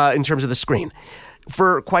in terms of the screen,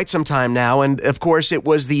 for quite some time now. And, of course, it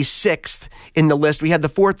was the 6th in the list. We had the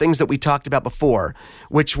 4 things that we talked about before,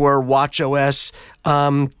 which were watchOS,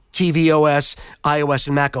 tvOS, iOS,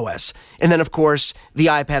 and macOS. And then, of course, the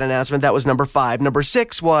iPad announcement, that was number 5. Number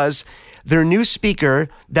 6 was their new speaker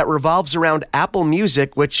that revolves around Apple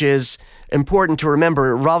Music, which is important to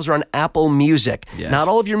remember. It revolves around Apple Music. Yes. Not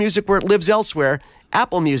all of your music where it lives elsewhere,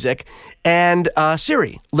 Apple Music, and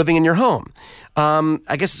Siri, living in your home.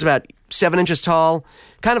 I guess it's about 7 inches tall,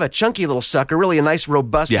 kind of a chunky little sucker, really a nice,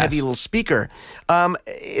 robust, heavy little speaker.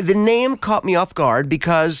 The name caught me off guard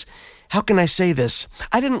because... How can I say this?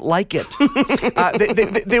 I didn't like it.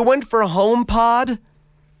 They went for a HomePod.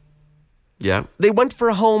 Yeah. They went for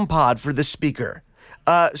a HomePod for this speaker.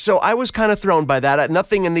 So I was kind of thrown by that.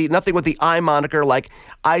 Nothing with the I moniker like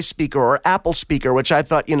iSpeaker or Apple Speaker, which I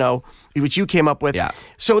thought, which you came up with. Yeah.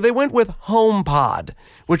 So they went with HomePod,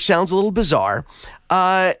 which sounds a little bizarre.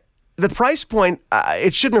 The price point,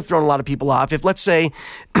 it shouldn't have thrown a lot of people off. If, let's say,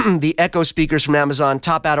 the Echo speakers from Amazon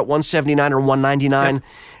top out at $179 or $199,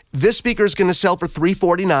 this speaker is going to sell for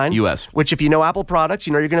 $349 US. Which, if you know Apple products,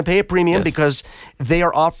 you're going to pay a premium because they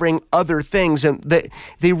are offering other things, and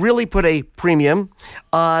they really put a premium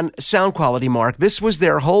on sound quality, Mark. This was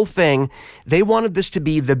their whole thing. They wanted this to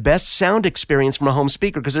be the best sound experience from a home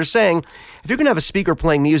speaker, because they're saying if you're going to have a speaker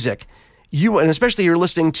playing music, and especially you're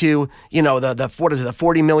listening to, the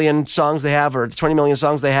 40 million songs they have or the 20 million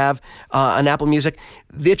songs they have on Apple Music,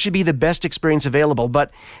 it should be the best experience available. But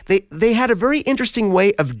they had a very interesting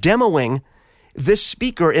way of demoing this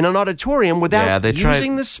speaker in an auditorium without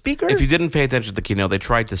using the speaker. If you didn't pay attention to the keynote, they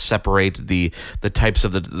tried to separate the types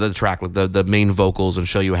of the track, like the main vocals, and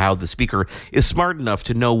show you how the speaker is smart enough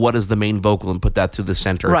to know what is the main vocal and put that to the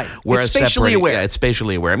center. Right. Whereas it's spatially aware. Yeah, it's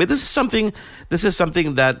spatially aware. I mean, this is something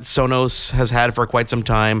that Sonos has had for quite some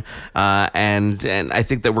time, and I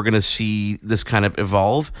think that we're going to see this kind of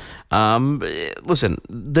evolve. Listen,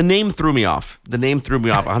 the name threw me off.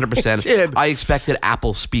 100%. It did. I expected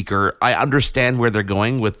Apple speaker. I understand where they're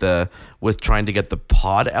going with trying to get the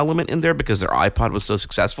pod element in there because their iPod was so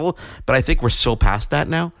successful, but I think we're so past that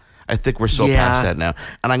now. Past that now.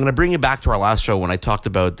 And I'm going to bring you back to our last show when I talked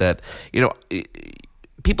about that,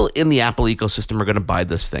 people in the Apple ecosystem are going to buy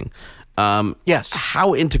this thing. Yes.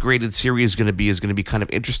 How integrated Siri is going to be kind of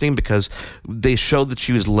interesting, because they showed that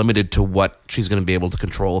she was limited to what she's going to be able to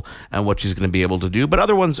control and what she's going to be able to do, but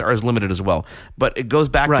other ones are as limited as well. But it goes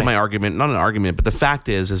back to my argument, not an argument, but the fact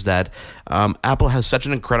is that Apple has such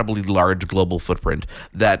an incredibly large global footprint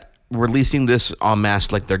that releasing this en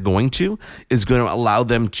masse like they're going to is going to allow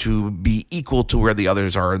them to be equal to where the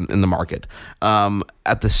others are in the market.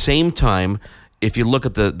 At the same time, if you look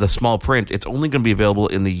at the small print, it's only going to be available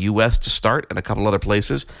in the U.S. to start and a couple other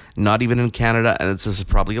places, not even in Canada, and this is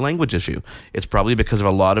probably a language issue. It's probably because of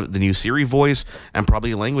a lot of the new Siri voice and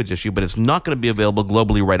probably a language issue, but it's not going to be available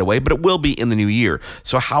globally right away, but it will be in the new year.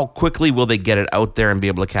 So how quickly will they get it out there and be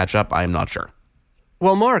able to catch up? I'm not sure.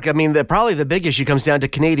 Well, Mark, I mean, probably the big issue comes down to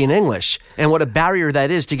Canadian English and what a barrier that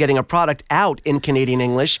is to getting a product out in Canadian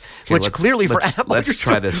English, which clearly for Apple... Let's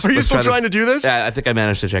try this. Are you still trying to do this? Yeah, I think I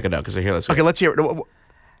managed to check it out. Let's hear Okay, let's hear it.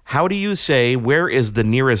 How do you say, where is the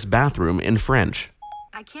nearest bathroom in French?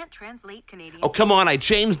 I can't translate Canadian. Oh, come on. I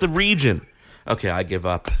changed the region. Okay, I give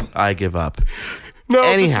up. No,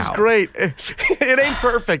 Anyhow, this is great. It ain't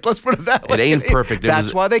perfect. Let's put it that way. It ain't perfect.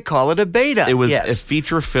 That's why they call it a beta. It was a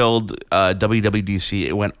feature-filled WWDC.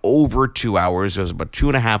 It went over 2 hours. It was about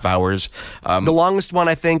 2.5 hours. The longest one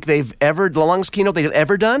I think the longest keynote they've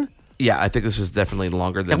ever done? Yeah, I think this is definitely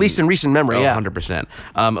longer than... At least in recent memory, 100%.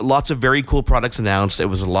 Lots of very cool products announced. It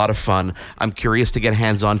was a lot of fun. I'm curious to get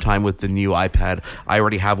hands-on time with the new iPad. I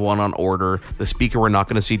already have one on order. The speaker we're not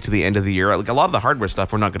going to see till the end of the year. Like a lot of the hardware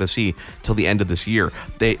stuff we're not going to see till the end of this year.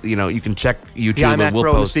 You can check YouTube. The iMac and we'll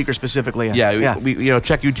Pro post. and the speaker specifically. We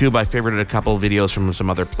check YouTube. I favorited a couple of videos from some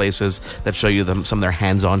other places that show you some of their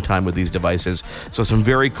hands-on time with these devices. So some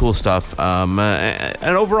very cool stuff.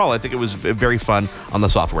 And overall, I think it was very fun on the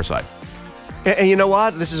software side. And you know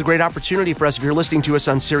what? This is a great opportunity for us. If you're listening to us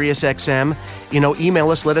on SiriusXM,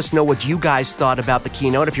 email us. Let us know what you guys thought about the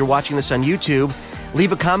keynote. If you're watching this on YouTube,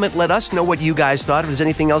 leave a comment. Let us know what you guys thought. If there's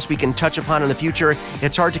anything else we can touch upon in the future,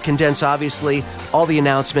 it's hard to condense, obviously, all the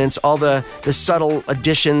announcements, all the subtle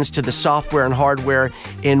additions to the software and hardware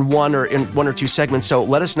in one or two segments. So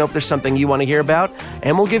let us know if there's something you want to hear about,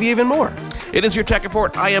 and we'll give you even more. It is Your Tech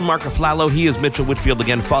Report. I am Mark Aflalo. He is Mitchell Whitfield.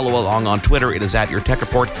 Again, follow along on Twitter. It is at Your Tech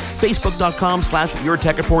Report. Facebook.com/Your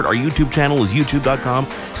Tech Report. Our YouTube channel is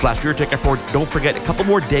YouTube.com/Your Tech Report. Don't forget, a couple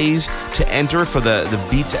more days to enter for the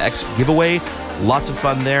Beats X giveaway. Lots of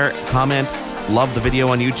fun there. Comment. Love the video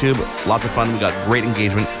on YouTube. Lots of fun. We got great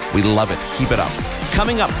engagement. We love it. Keep it up.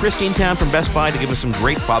 Coming up, Christine Tam from Best Buy to give us some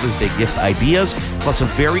great Father's Day gift ideas, plus a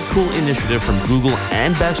very cool initiative from Google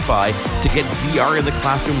and Best Buy to get VR in the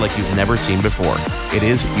classroom like you've never seen before. It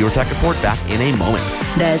is Your Tech Report, back in a moment.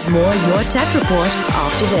 There's more Your Tech Report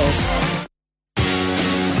after this.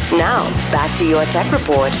 Now, back to Your Tech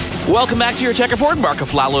Report. Welcome back to Your Tech Report. Mark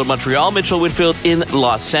Aflalo in Montreal, Mitchell Whitfield in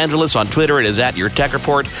Los Angeles. On Twitter, it is at Your Tech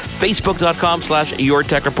Report, Facebook.com/Your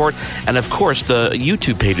Tech Report, and of course, the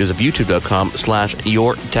YouTube pages of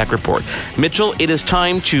YouTube.com/Your Tech Report. Mitchell, it is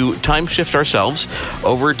time to time shift ourselves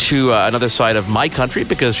over to another side of my country,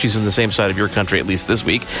 because she's in the same side of your country, at least this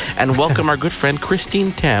week, and welcome our good friend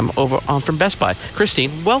Christine Tam over from Best Buy.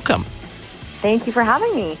 Christine, welcome. Thank you for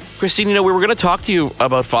having me. Christine, we were going to talk to you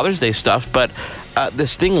about Father's Day stuff, but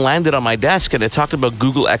this thing landed on my desk, and it talked about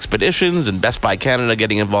Google Expeditions and Best Buy Canada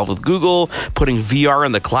getting involved with Google, putting VR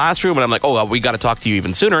in the classroom, and I'm like, we got to talk to you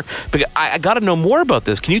even sooner, because I got to know more about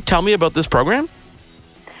this. Can you tell me about this program?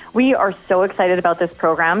 We are so excited about this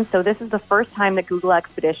program. So this is the first time that Google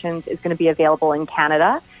Expeditions is going to be available in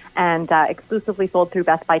Canada, and exclusively sold through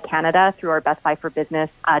Best Buy Canada through our Best Buy for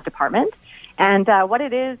Business department. And what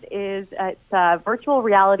it is it's virtual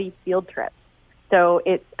reality field trips. So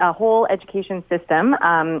it's a whole education system.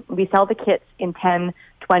 We sell the kits in 10,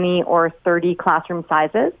 20, or 30 classroom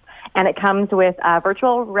sizes. And it comes with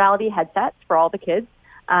virtual reality headsets for all the kids,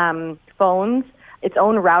 phones, its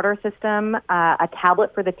own router system, a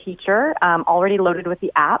tablet for the teacher, already loaded with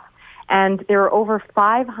the app. And there are over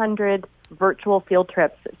 500 virtual field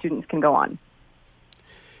trips that students can go on.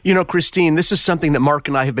 Christine, this is something that Mark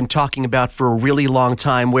and I have been talking about for a really long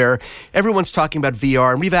time, where everyone's talking about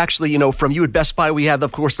VR. And we've actually, from you at Best Buy, we have,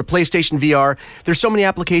 of course, the PlayStation VR. There's so many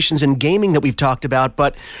applications in gaming that we've talked about.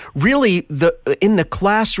 But really, in the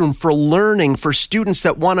classroom for learning, for students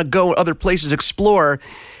that want to go other places, explore,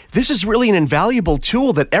 this is really an invaluable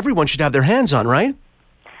tool that everyone should have their hands on, right?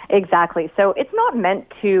 Exactly. So it's not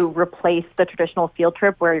meant to replace the traditional field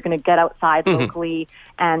trip where you're going to get outside locally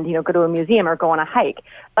and, go to a museum or go on a hike.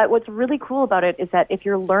 But what's really cool about it is that if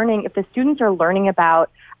the students are learning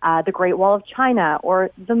about the Great Wall of China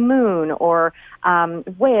or the moon or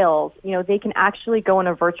whales, they can actually go on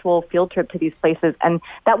a virtual field trip to these places, and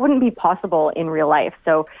that wouldn't be possible in real life.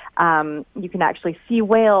 So you can actually see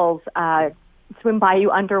whales, swim by you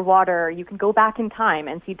underwater. You can go back in time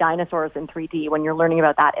and see dinosaurs in 3D when you're learning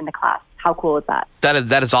about that in the class. How cool is that?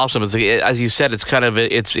 That is awesome. As you said, it's kind of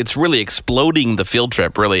it's really exploding the field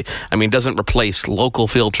trip. Really, it doesn't replace local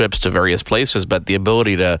field trips to various places, but the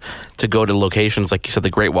ability to go to locations like you said, the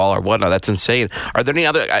Great Wall or whatnot. That's insane. Are there any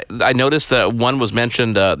other? I noticed that one was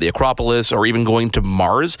mentioned, the Acropolis, or even going to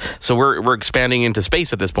Mars. So we're expanding into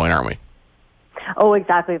space at this point, aren't we? Oh,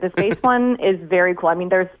 exactly. The space one is very cool.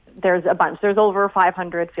 There's a bunch. There's over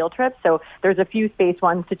 500 field trips, so there's a few space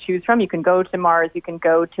ones to choose from. You can go to Mars, you can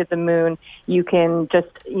go to the moon, you can just,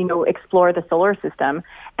 explore the solar system.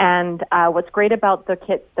 And what's great about the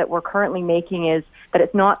kits that we're currently making is that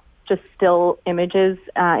it's not just still images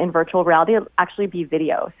in virtual reality. It'll actually be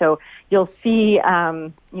video. So you'll see,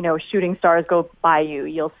 shooting stars go by you.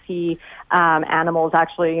 You'll see animals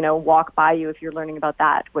actually, walk by you if you're learning about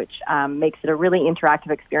that, which makes it a really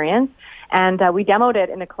interactive experience. And we demoed it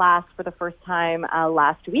in a class for the first time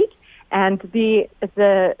last week, and it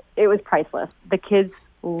was priceless. The kids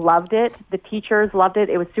loved it. The teachers loved it.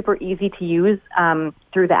 It was super easy to use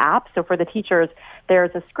through the app. So for the teachers,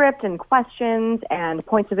 there's a script and questions and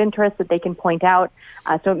points of interest that they can point out.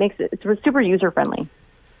 So it's super user friendly.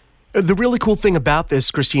 The really cool thing about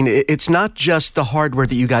this, Christine, it's not just the hardware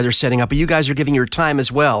that you guys are setting up, but you guys are giving your time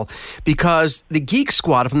as well, because the Geek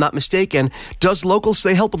Squad, if I'm not mistaken,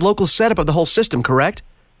 they help with local setup of the whole system, correct?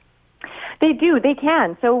 They do. They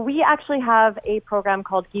can. So we actually have a program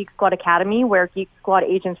called Geek Squad Academy, where Geek Squad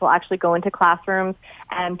agents will actually go into classrooms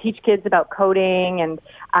and teach kids about coding and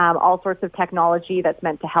all sorts of technology that's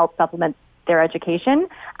meant to help supplement their education.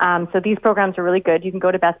 So these programs are really good. You can go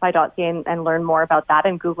to bestbuy.ca and learn more about that,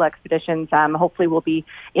 and Google Expeditions hopefully will be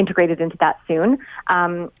integrated into that soon.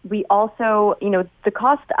 We also, the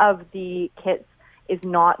cost of the kits is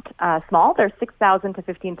not small. They're $6,000 to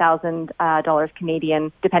 $15,000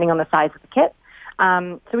 Canadian, depending on the size of the kit.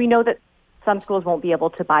 So we know that some schools won't be able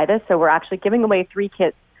to buy this, so we're actually giving away 3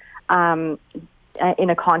 kits in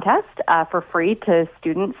a contest for free to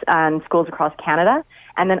students and schools across Canada.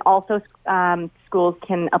 And then also schools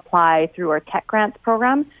can apply through our tech grants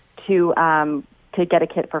program to get a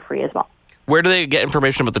kit for free as well. Where do they get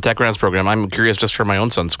information about the tech grants program? I'm curious just for my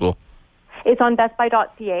own son's school. It's on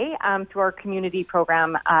bestbuy.ca through our community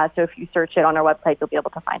program. So if you search it on our website, you'll be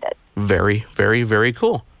able to find it. Very, very, very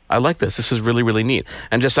cool. I like this. This is really, really neat.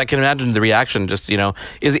 And just I can imagine the reaction. Just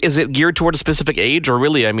is it geared toward a specific age, or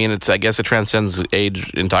really? I mean, I guess it transcends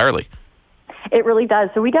age entirely. It really does.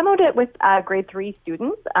 So we demoed it with grade 3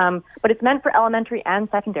 students, but it's meant for elementary and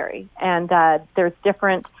secondary. And there's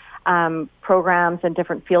different programs and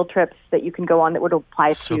different field trips that you can go on that would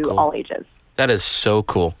apply to all ages. That is so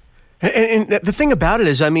cool. And the thing about it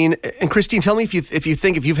is, I mean, and Christine, tell me if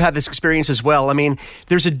you've had this experience as well. I mean,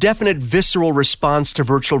 there's a definite visceral response to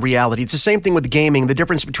virtual reality. It's the same thing with gaming, the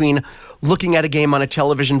difference between looking at a game on a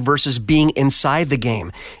television versus being inside the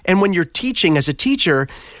game. And when you're teaching as a teacher,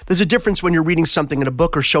 there's a difference when you're reading something in a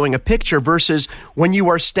book or showing a picture versus when you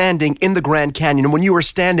are standing in the Grand Canyon and when you are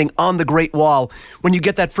standing on the Great Wall. When you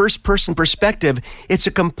get that first-person perspective, it's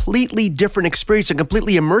a completely different experience, a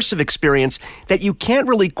completely immersive experience that you can't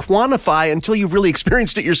really quantify until you've really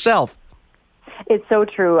experienced it yourself. It's so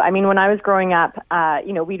true. I mean, when I was growing up,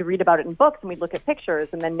 we'd read about it in books and we'd look at pictures,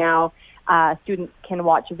 and then now students can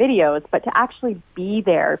watch videos. But to actually be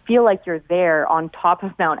there, feel like you're there on top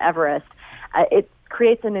of Mount Everest, it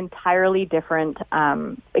creates an entirely different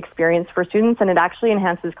experience for students, and it actually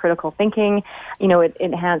enhances critical thinking. It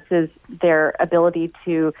enhances their ability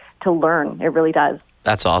to learn. It really does.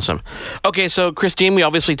 That's awesome. Okay, so Christine, we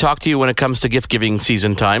obviously talk to you when it comes to gift-giving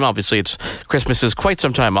season time. Obviously, Christmas is quite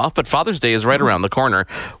some time off, but Father's Day is right around the corner.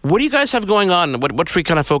 What do you guys have going on? What should we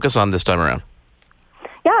kind of focus on this time around?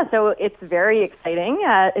 Yeah, so it's very exciting.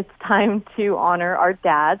 It's time to honor our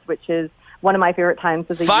dads, which is one of my favorite times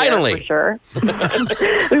of the year, for sure.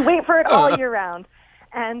 We wait for it all year round.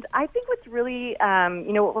 And I think what's really,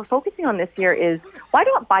 what we're focusing on this year is, why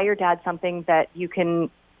not buy your dad something that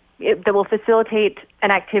that will facilitate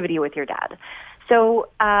an activity with your dad. So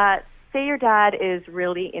say your dad is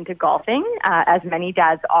really into golfing, as many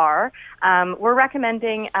dads are. We're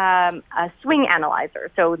recommending a swing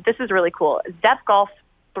analyzer. So this is really cool. Depth Golf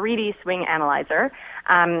 3D swing analyzer.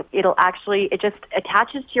 It just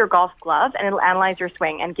attaches to your golf glove, and it'll analyze your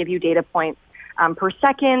swing and give you data points per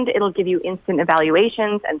second. It'll give you instant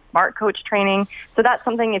evaluations and smart coach training. So that's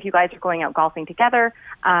something, if you guys are going out golfing together,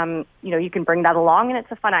 you can bring that along, and it's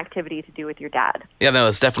a fun activity to do with your dad. Yeah, no,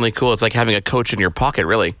 it's definitely cool. It's like having a coach in your pocket,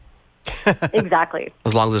 really. Exactly.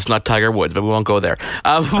 As long as it's not Tiger Woods, but we won't go there.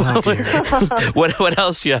 What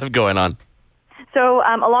else do you have going on? So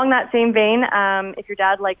along that same vein, if your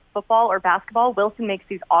dad likes football or basketball, Wilson makes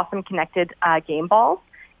these awesome connected game balls.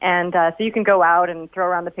 And so you can go out and throw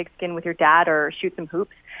around the pigskin with your dad or shoot some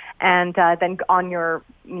hoops. And then on your,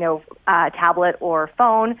 tablet or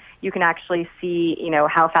phone, you can actually see,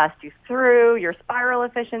 how fast you threw, your spiral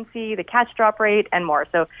efficiency, the catch drop rate, and more.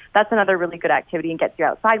 So that's another really good activity and gets you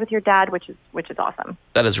outside with your dad, which is awesome.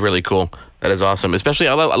 That is really cool. That is awesome. Especially,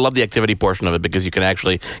 I love the activity portion of it because you can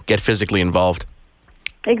actually get physically involved.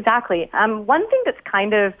 Exactly. One thing that's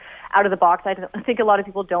kind of out of the box, I think a lot of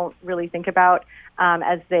people don't really think about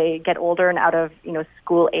as they get older and out of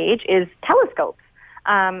school age, is telescopes.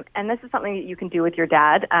 And this is something that you can do with your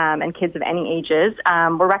dad and kids of any ages.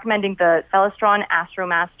 We're recommending the Celestron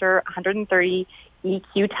AstroMaster 130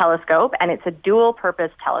 EQ telescope, and it's a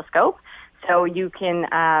dual-purpose telescope. So you can,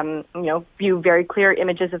 view very clear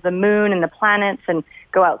images of the moon and the planets and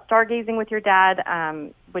go out stargazing with your dad,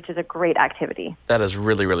 which is a great activity. That is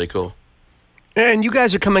really, really cool. And you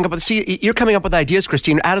guys are coming up with, you're coming up with ideas,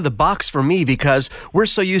 Christine, out of the box for me, because we're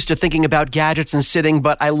so used to thinking about gadgets and sitting,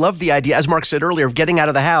 but I love the idea, as Mark said earlier, of getting out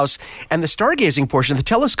of the house. And the stargazing portion, the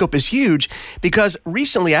telescope is huge, because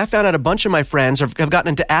recently I found out a bunch of my friends have gotten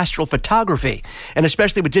into astral photography, and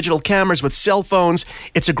especially with digital cameras, with cell phones.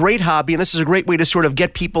 It's a great hobby, and this is a great way to sort of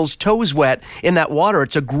get people's toes wet in that water.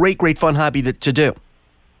 It's a great, great fun hobby to do.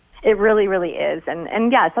 It really, really is.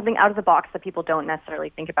 And yeah, something out of the box that people don't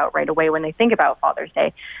necessarily think about right away when they think about Father's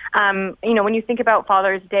Day. When you think about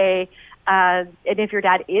Father's Day, and if your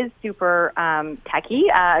dad is super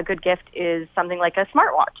techie, a good gift is something like a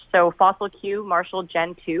smartwatch. So Fossil Q Marshall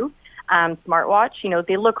Gen 2 smartwatch,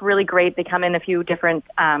 they look really great. They come in a few different,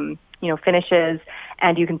 finishes,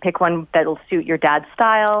 and you can pick one that'll suit your dad's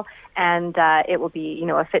style. And it will be,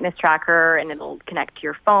 a fitness tracker, and it'll connect to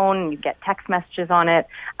your phone, and you get text messages on it.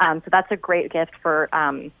 So that's a great gift for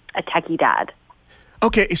a techie dad.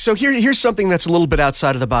 Okay, so here's something that's a little bit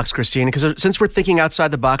outside of the box, Christine, because since we're thinking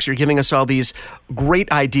outside the box, you're giving us all these great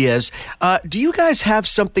ideas. Do you guys have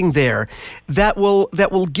something there that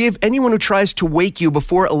will give anyone who tries to wake you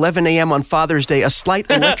before 11 a.m. on Father's Day a slight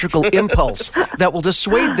electrical impulse that will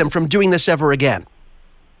dissuade them from doing this ever again?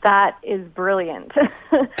 That is brilliant.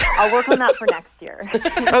 I'll work on that for next year.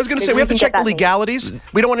 I was going to say, we have to check the legalities.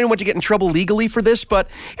 We don't want anyone to get in trouble legally for this, but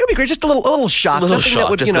it would be great. Just a little shock. Something that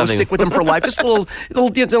would, stick with them for life. Just a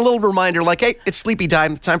little reminder like, hey, it's sleepy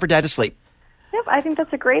time. It's time for Dad to sleep. Yep, I think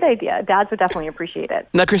that's a great idea. Dads would definitely appreciate it.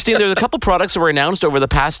 Now, Christine, there's a couple products that were announced over the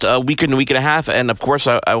past week and a half, and of course,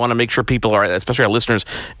 I want to make sure people, especially our listeners,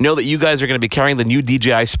 know that you guys are going to be carrying the new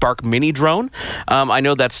DJI Spark Mini drone. I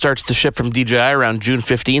know that starts to ship from DJI around June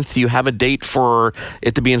 15th. Do you have a date for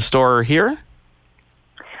it to be in store here?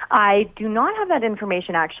 I do not have that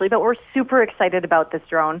information, actually, but we're super excited about this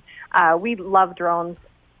drone. We love drones.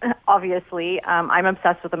 Obviously, I'm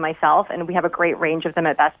obsessed with them myself, and we have a great range of them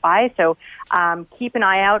at Best Buy. So keep an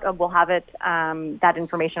eye out. We'll have it that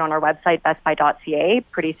information on our website, bestbuy.ca,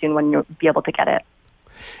 pretty soon when you'll be able to get it.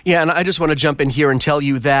 Yeah, and I just want to jump in here and tell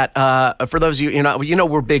you that for those of you,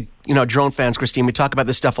 we're big, drone fans, Christine. We talk about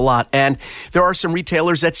this stuff a lot, and there are some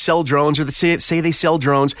retailers that sell drones or that say they sell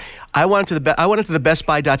drones. I went into the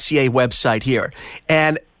bestbuy.ca website here,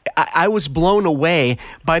 and I was blown away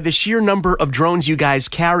by the sheer number of drones you guys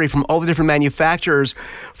carry from all the different manufacturers,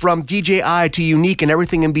 from DJI to Unique and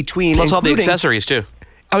everything in between. Plus all the accessories, too.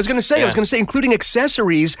 I was going to say, including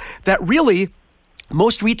accessories that really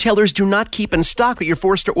most retailers do not keep in stock, that you're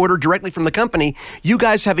forced to order directly from the company. You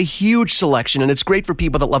guys have a huge selection, and it's great for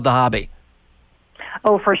people that love the hobby.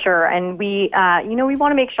 Oh, for sure. And we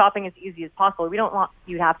want to make shopping as easy as possible. We don't want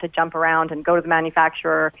you to have to jump around and go to the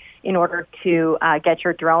manufacturer in order to get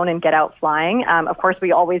your drone and get out flying. Of course,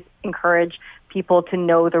 we always encourage people to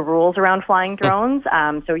know the rules around flying drones.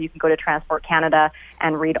 So you can go to Transport Canada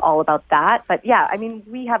and read all about that. But yeah,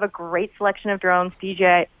 we have a great selection of drones,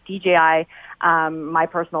 DJI, my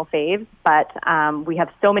personal faves, but we have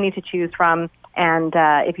so many to choose from. And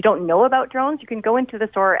if you don't know about drones, you can go into the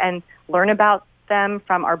store and learn about them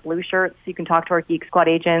from our blue shirts. You can talk to our Geek Squad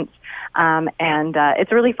agents, and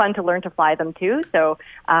it's really fun to learn to fly them too. So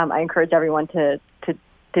I encourage everyone to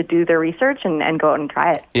do their research and go out and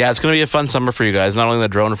try it. Yeah, it's going to be a fun summer for you guys. Not only the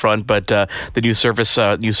drone front, but the new Surface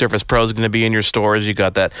Pro is going to be in your stores. You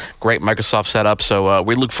got that great Microsoft setup. So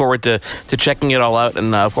we look forward to checking it all out,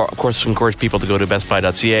 and of course encourage people to go to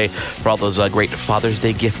bestbuy.ca for all those great Father's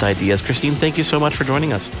Day gift ideas. Christine, thank you so much for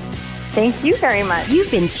joining us. Thank you very much.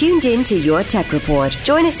 You've been tuned in to Your Tech Report.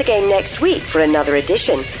 Join us again next week for another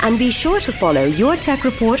edition. And be sure to follow Your Tech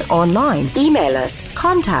Report online. Email us,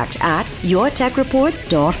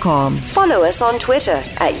 contact@YourTechReport.com. Follow us on Twitter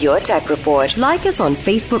 @YourTechReport. Like us on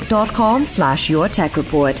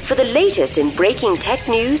Facebook.com/YourTechReport. For the latest in breaking tech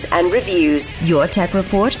news and reviews,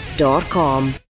 YourTechReport.com.